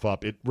this stuff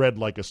up. It read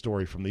like a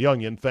story from The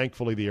Onion.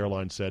 Thankfully, the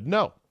airline said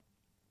no.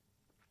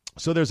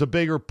 So there's a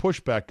bigger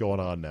pushback going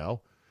on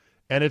now,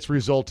 and it's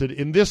resulted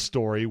in this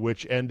story,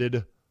 which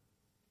ended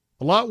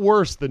a lot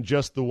worse than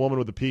just the woman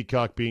with the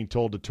peacock being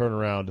told to turn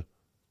around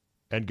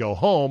and go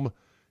home.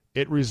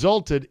 It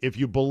resulted, if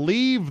you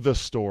believe the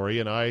story,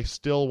 and I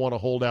still want to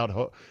hold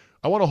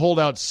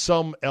out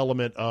some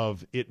element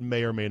of it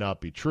may or may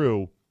not be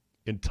true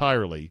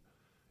entirely.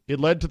 It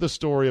led to the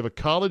story of a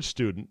college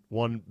student,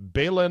 one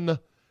Belen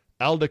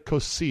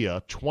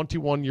Aldacosia,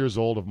 21 years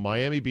old, of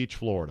Miami Beach,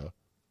 Florida,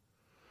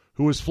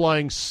 who was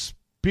flying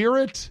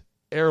Spirit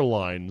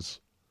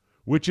Airlines,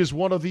 which is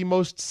one of the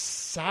most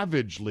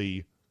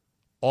savagely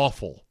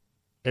awful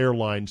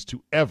airlines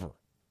to ever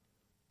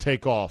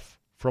take off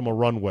from a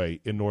runway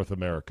in North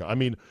America. I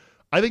mean,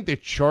 I think they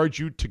charge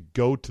you to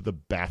go to the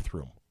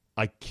bathroom.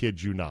 I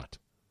kid you not.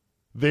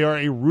 They are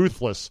a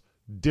ruthless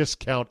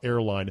discount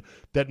airline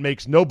that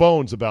makes no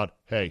bones about,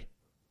 hey,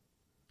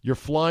 you're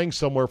flying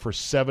somewhere for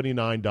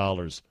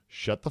 $79.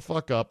 Shut the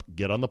fuck up,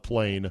 get on the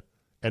plane,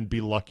 and be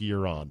lucky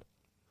you're on.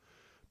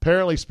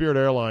 Apparently, Spirit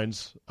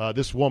Airlines,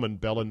 this woman,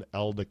 Belen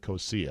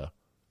Aldacosia,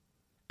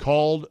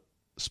 called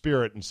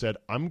Spirit and said,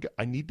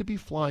 I need to be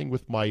flying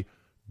with my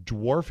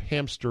dwarf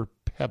hamster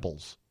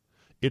Pebbles.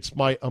 It's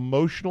my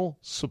emotional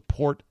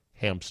support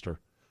hamster.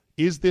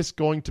 Is this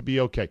going to be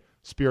okay?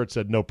 Spirit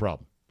said, no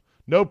problem.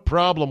 No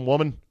problem,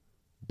 woman.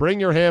 Bring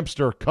your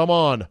hamster. Come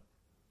on.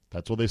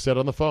 That's what they said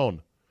on the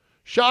phone.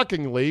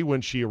 Shockingly,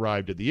 when she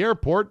arrived at the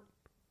airport,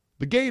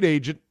 the gate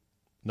agent,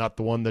 not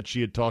the one that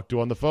she had talked to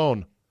on the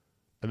phone,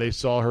 and they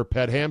saw her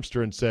pet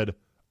hamster and said,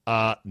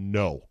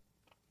 no.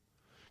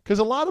 Because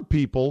a lot of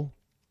people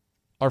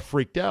are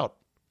freaked out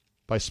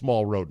by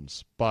small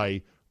rodents,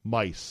 by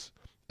mice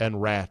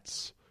and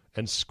rats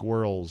and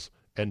squirrels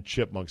and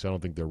chipmunks. I don't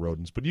think they're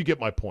rodents, but you get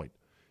my point.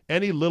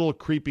 Any little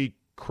creepy,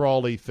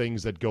 crawly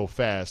things that go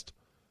fast.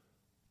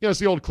 You know, it's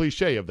the old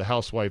cliche of the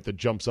housewife that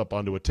jumps up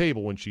onto a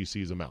table when she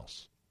sees a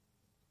mouse.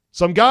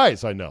 Some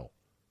guys I know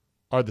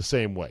are the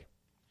same way.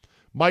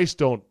 Mice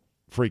don't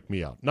freak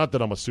me out. Not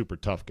that I'm a super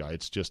tough guy.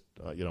 It's just,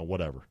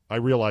 whatever. I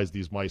realize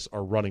these mice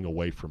are running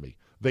away from me.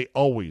 They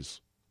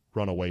always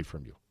run away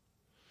from you.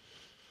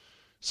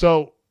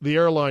 So the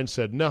airline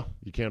said, no,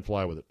 you can't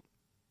fly with it.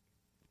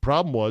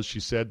 Problem was,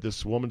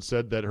 this woman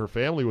said that her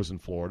family was in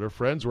Florida.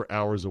 Friends were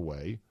hours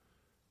away.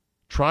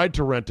 Tried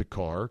to rent a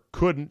car.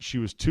 Couldn't. She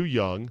was too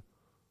young.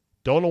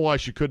 Don't know why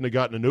she couldn't have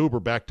gotten an Uber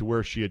back to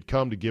where she had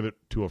come to give it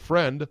to a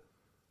friend.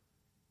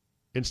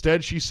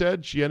 Instead, she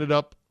said she ended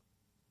up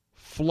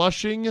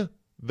flushing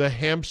the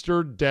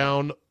hamster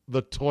down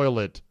the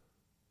toilet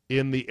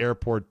in the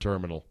airport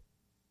terminal.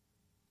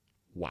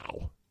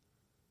 Wow.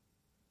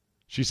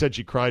 She said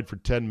she cried for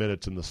 10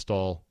 minutes in the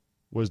stall,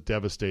 was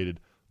devastated.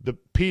 The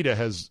PETA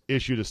has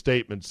issued a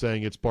statement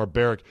saying it's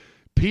barbaric.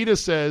 PETA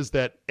says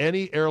that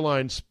any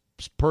airline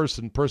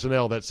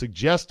personnel that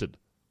suggested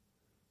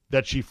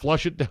that she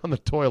flush it down the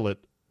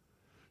toilet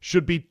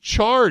should be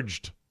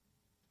charged.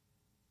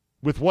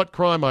 With what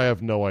crime, I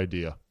have no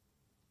idea.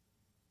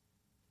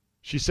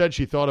 She said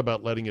she thought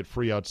about letting it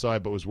free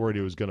outside, but was worried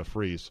it was going to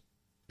freeze.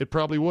 It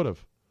probably would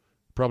have.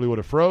 Probably would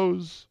have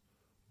froze.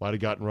 Might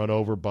have gotten run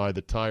over by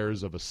the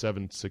tires of a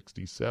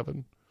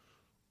 767.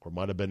 Or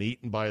might have been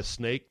eaten by a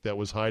snake that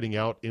was hiding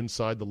out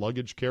inside the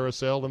luggage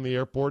carousel in the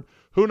airport.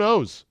 Who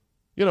knows?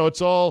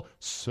 It's all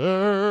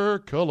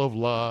circle of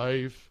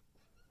life.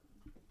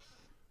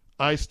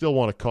 I still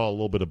want to call a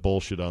little bit of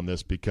bullshit on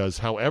this because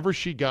however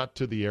she got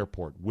to the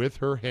airport with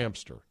her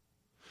hamster,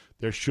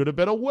 there should have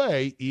been a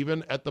way,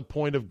 even at the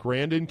point of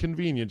grand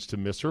inconvenience, to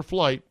miss her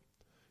flight,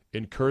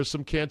 incur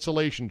some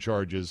cancellation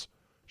charges.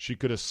 She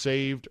could have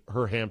saved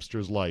her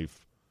hamster's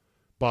life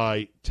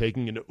by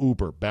taking an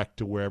Uber back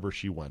to wherever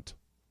she went.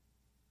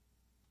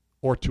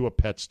 Or to a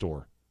pet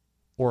store.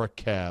 Or a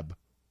cab.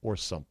 Or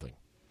something.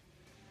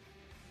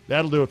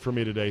 That'll do it for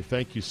me today.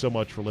 Thank you so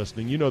much for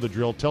listening. You know the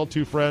drill. Tell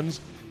 2 friends.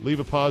 Leave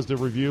a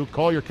positive review.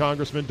 Call your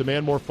congressman.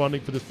 Demand more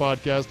funding for this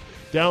podcast.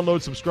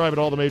 Download, subscribe at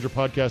all the major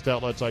podcast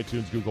outlets,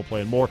 iTunes, Google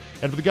Play, and more.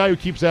 And for the guy who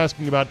keeps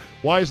asking about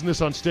why isn't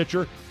this on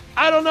Stitcher,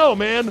 I don't know,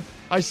 man.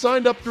 I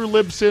signed up through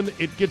Libsyn.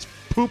 It gets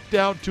pooped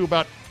out to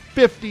about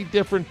 50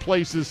 different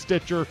places.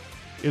 Stitcher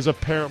is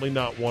apparently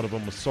not one of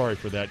them. Sorry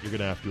for that. You're going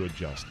to have to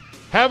adjust.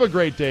 Have a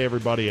great day,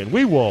 everybody, and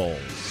we will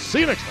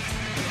see you next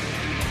time.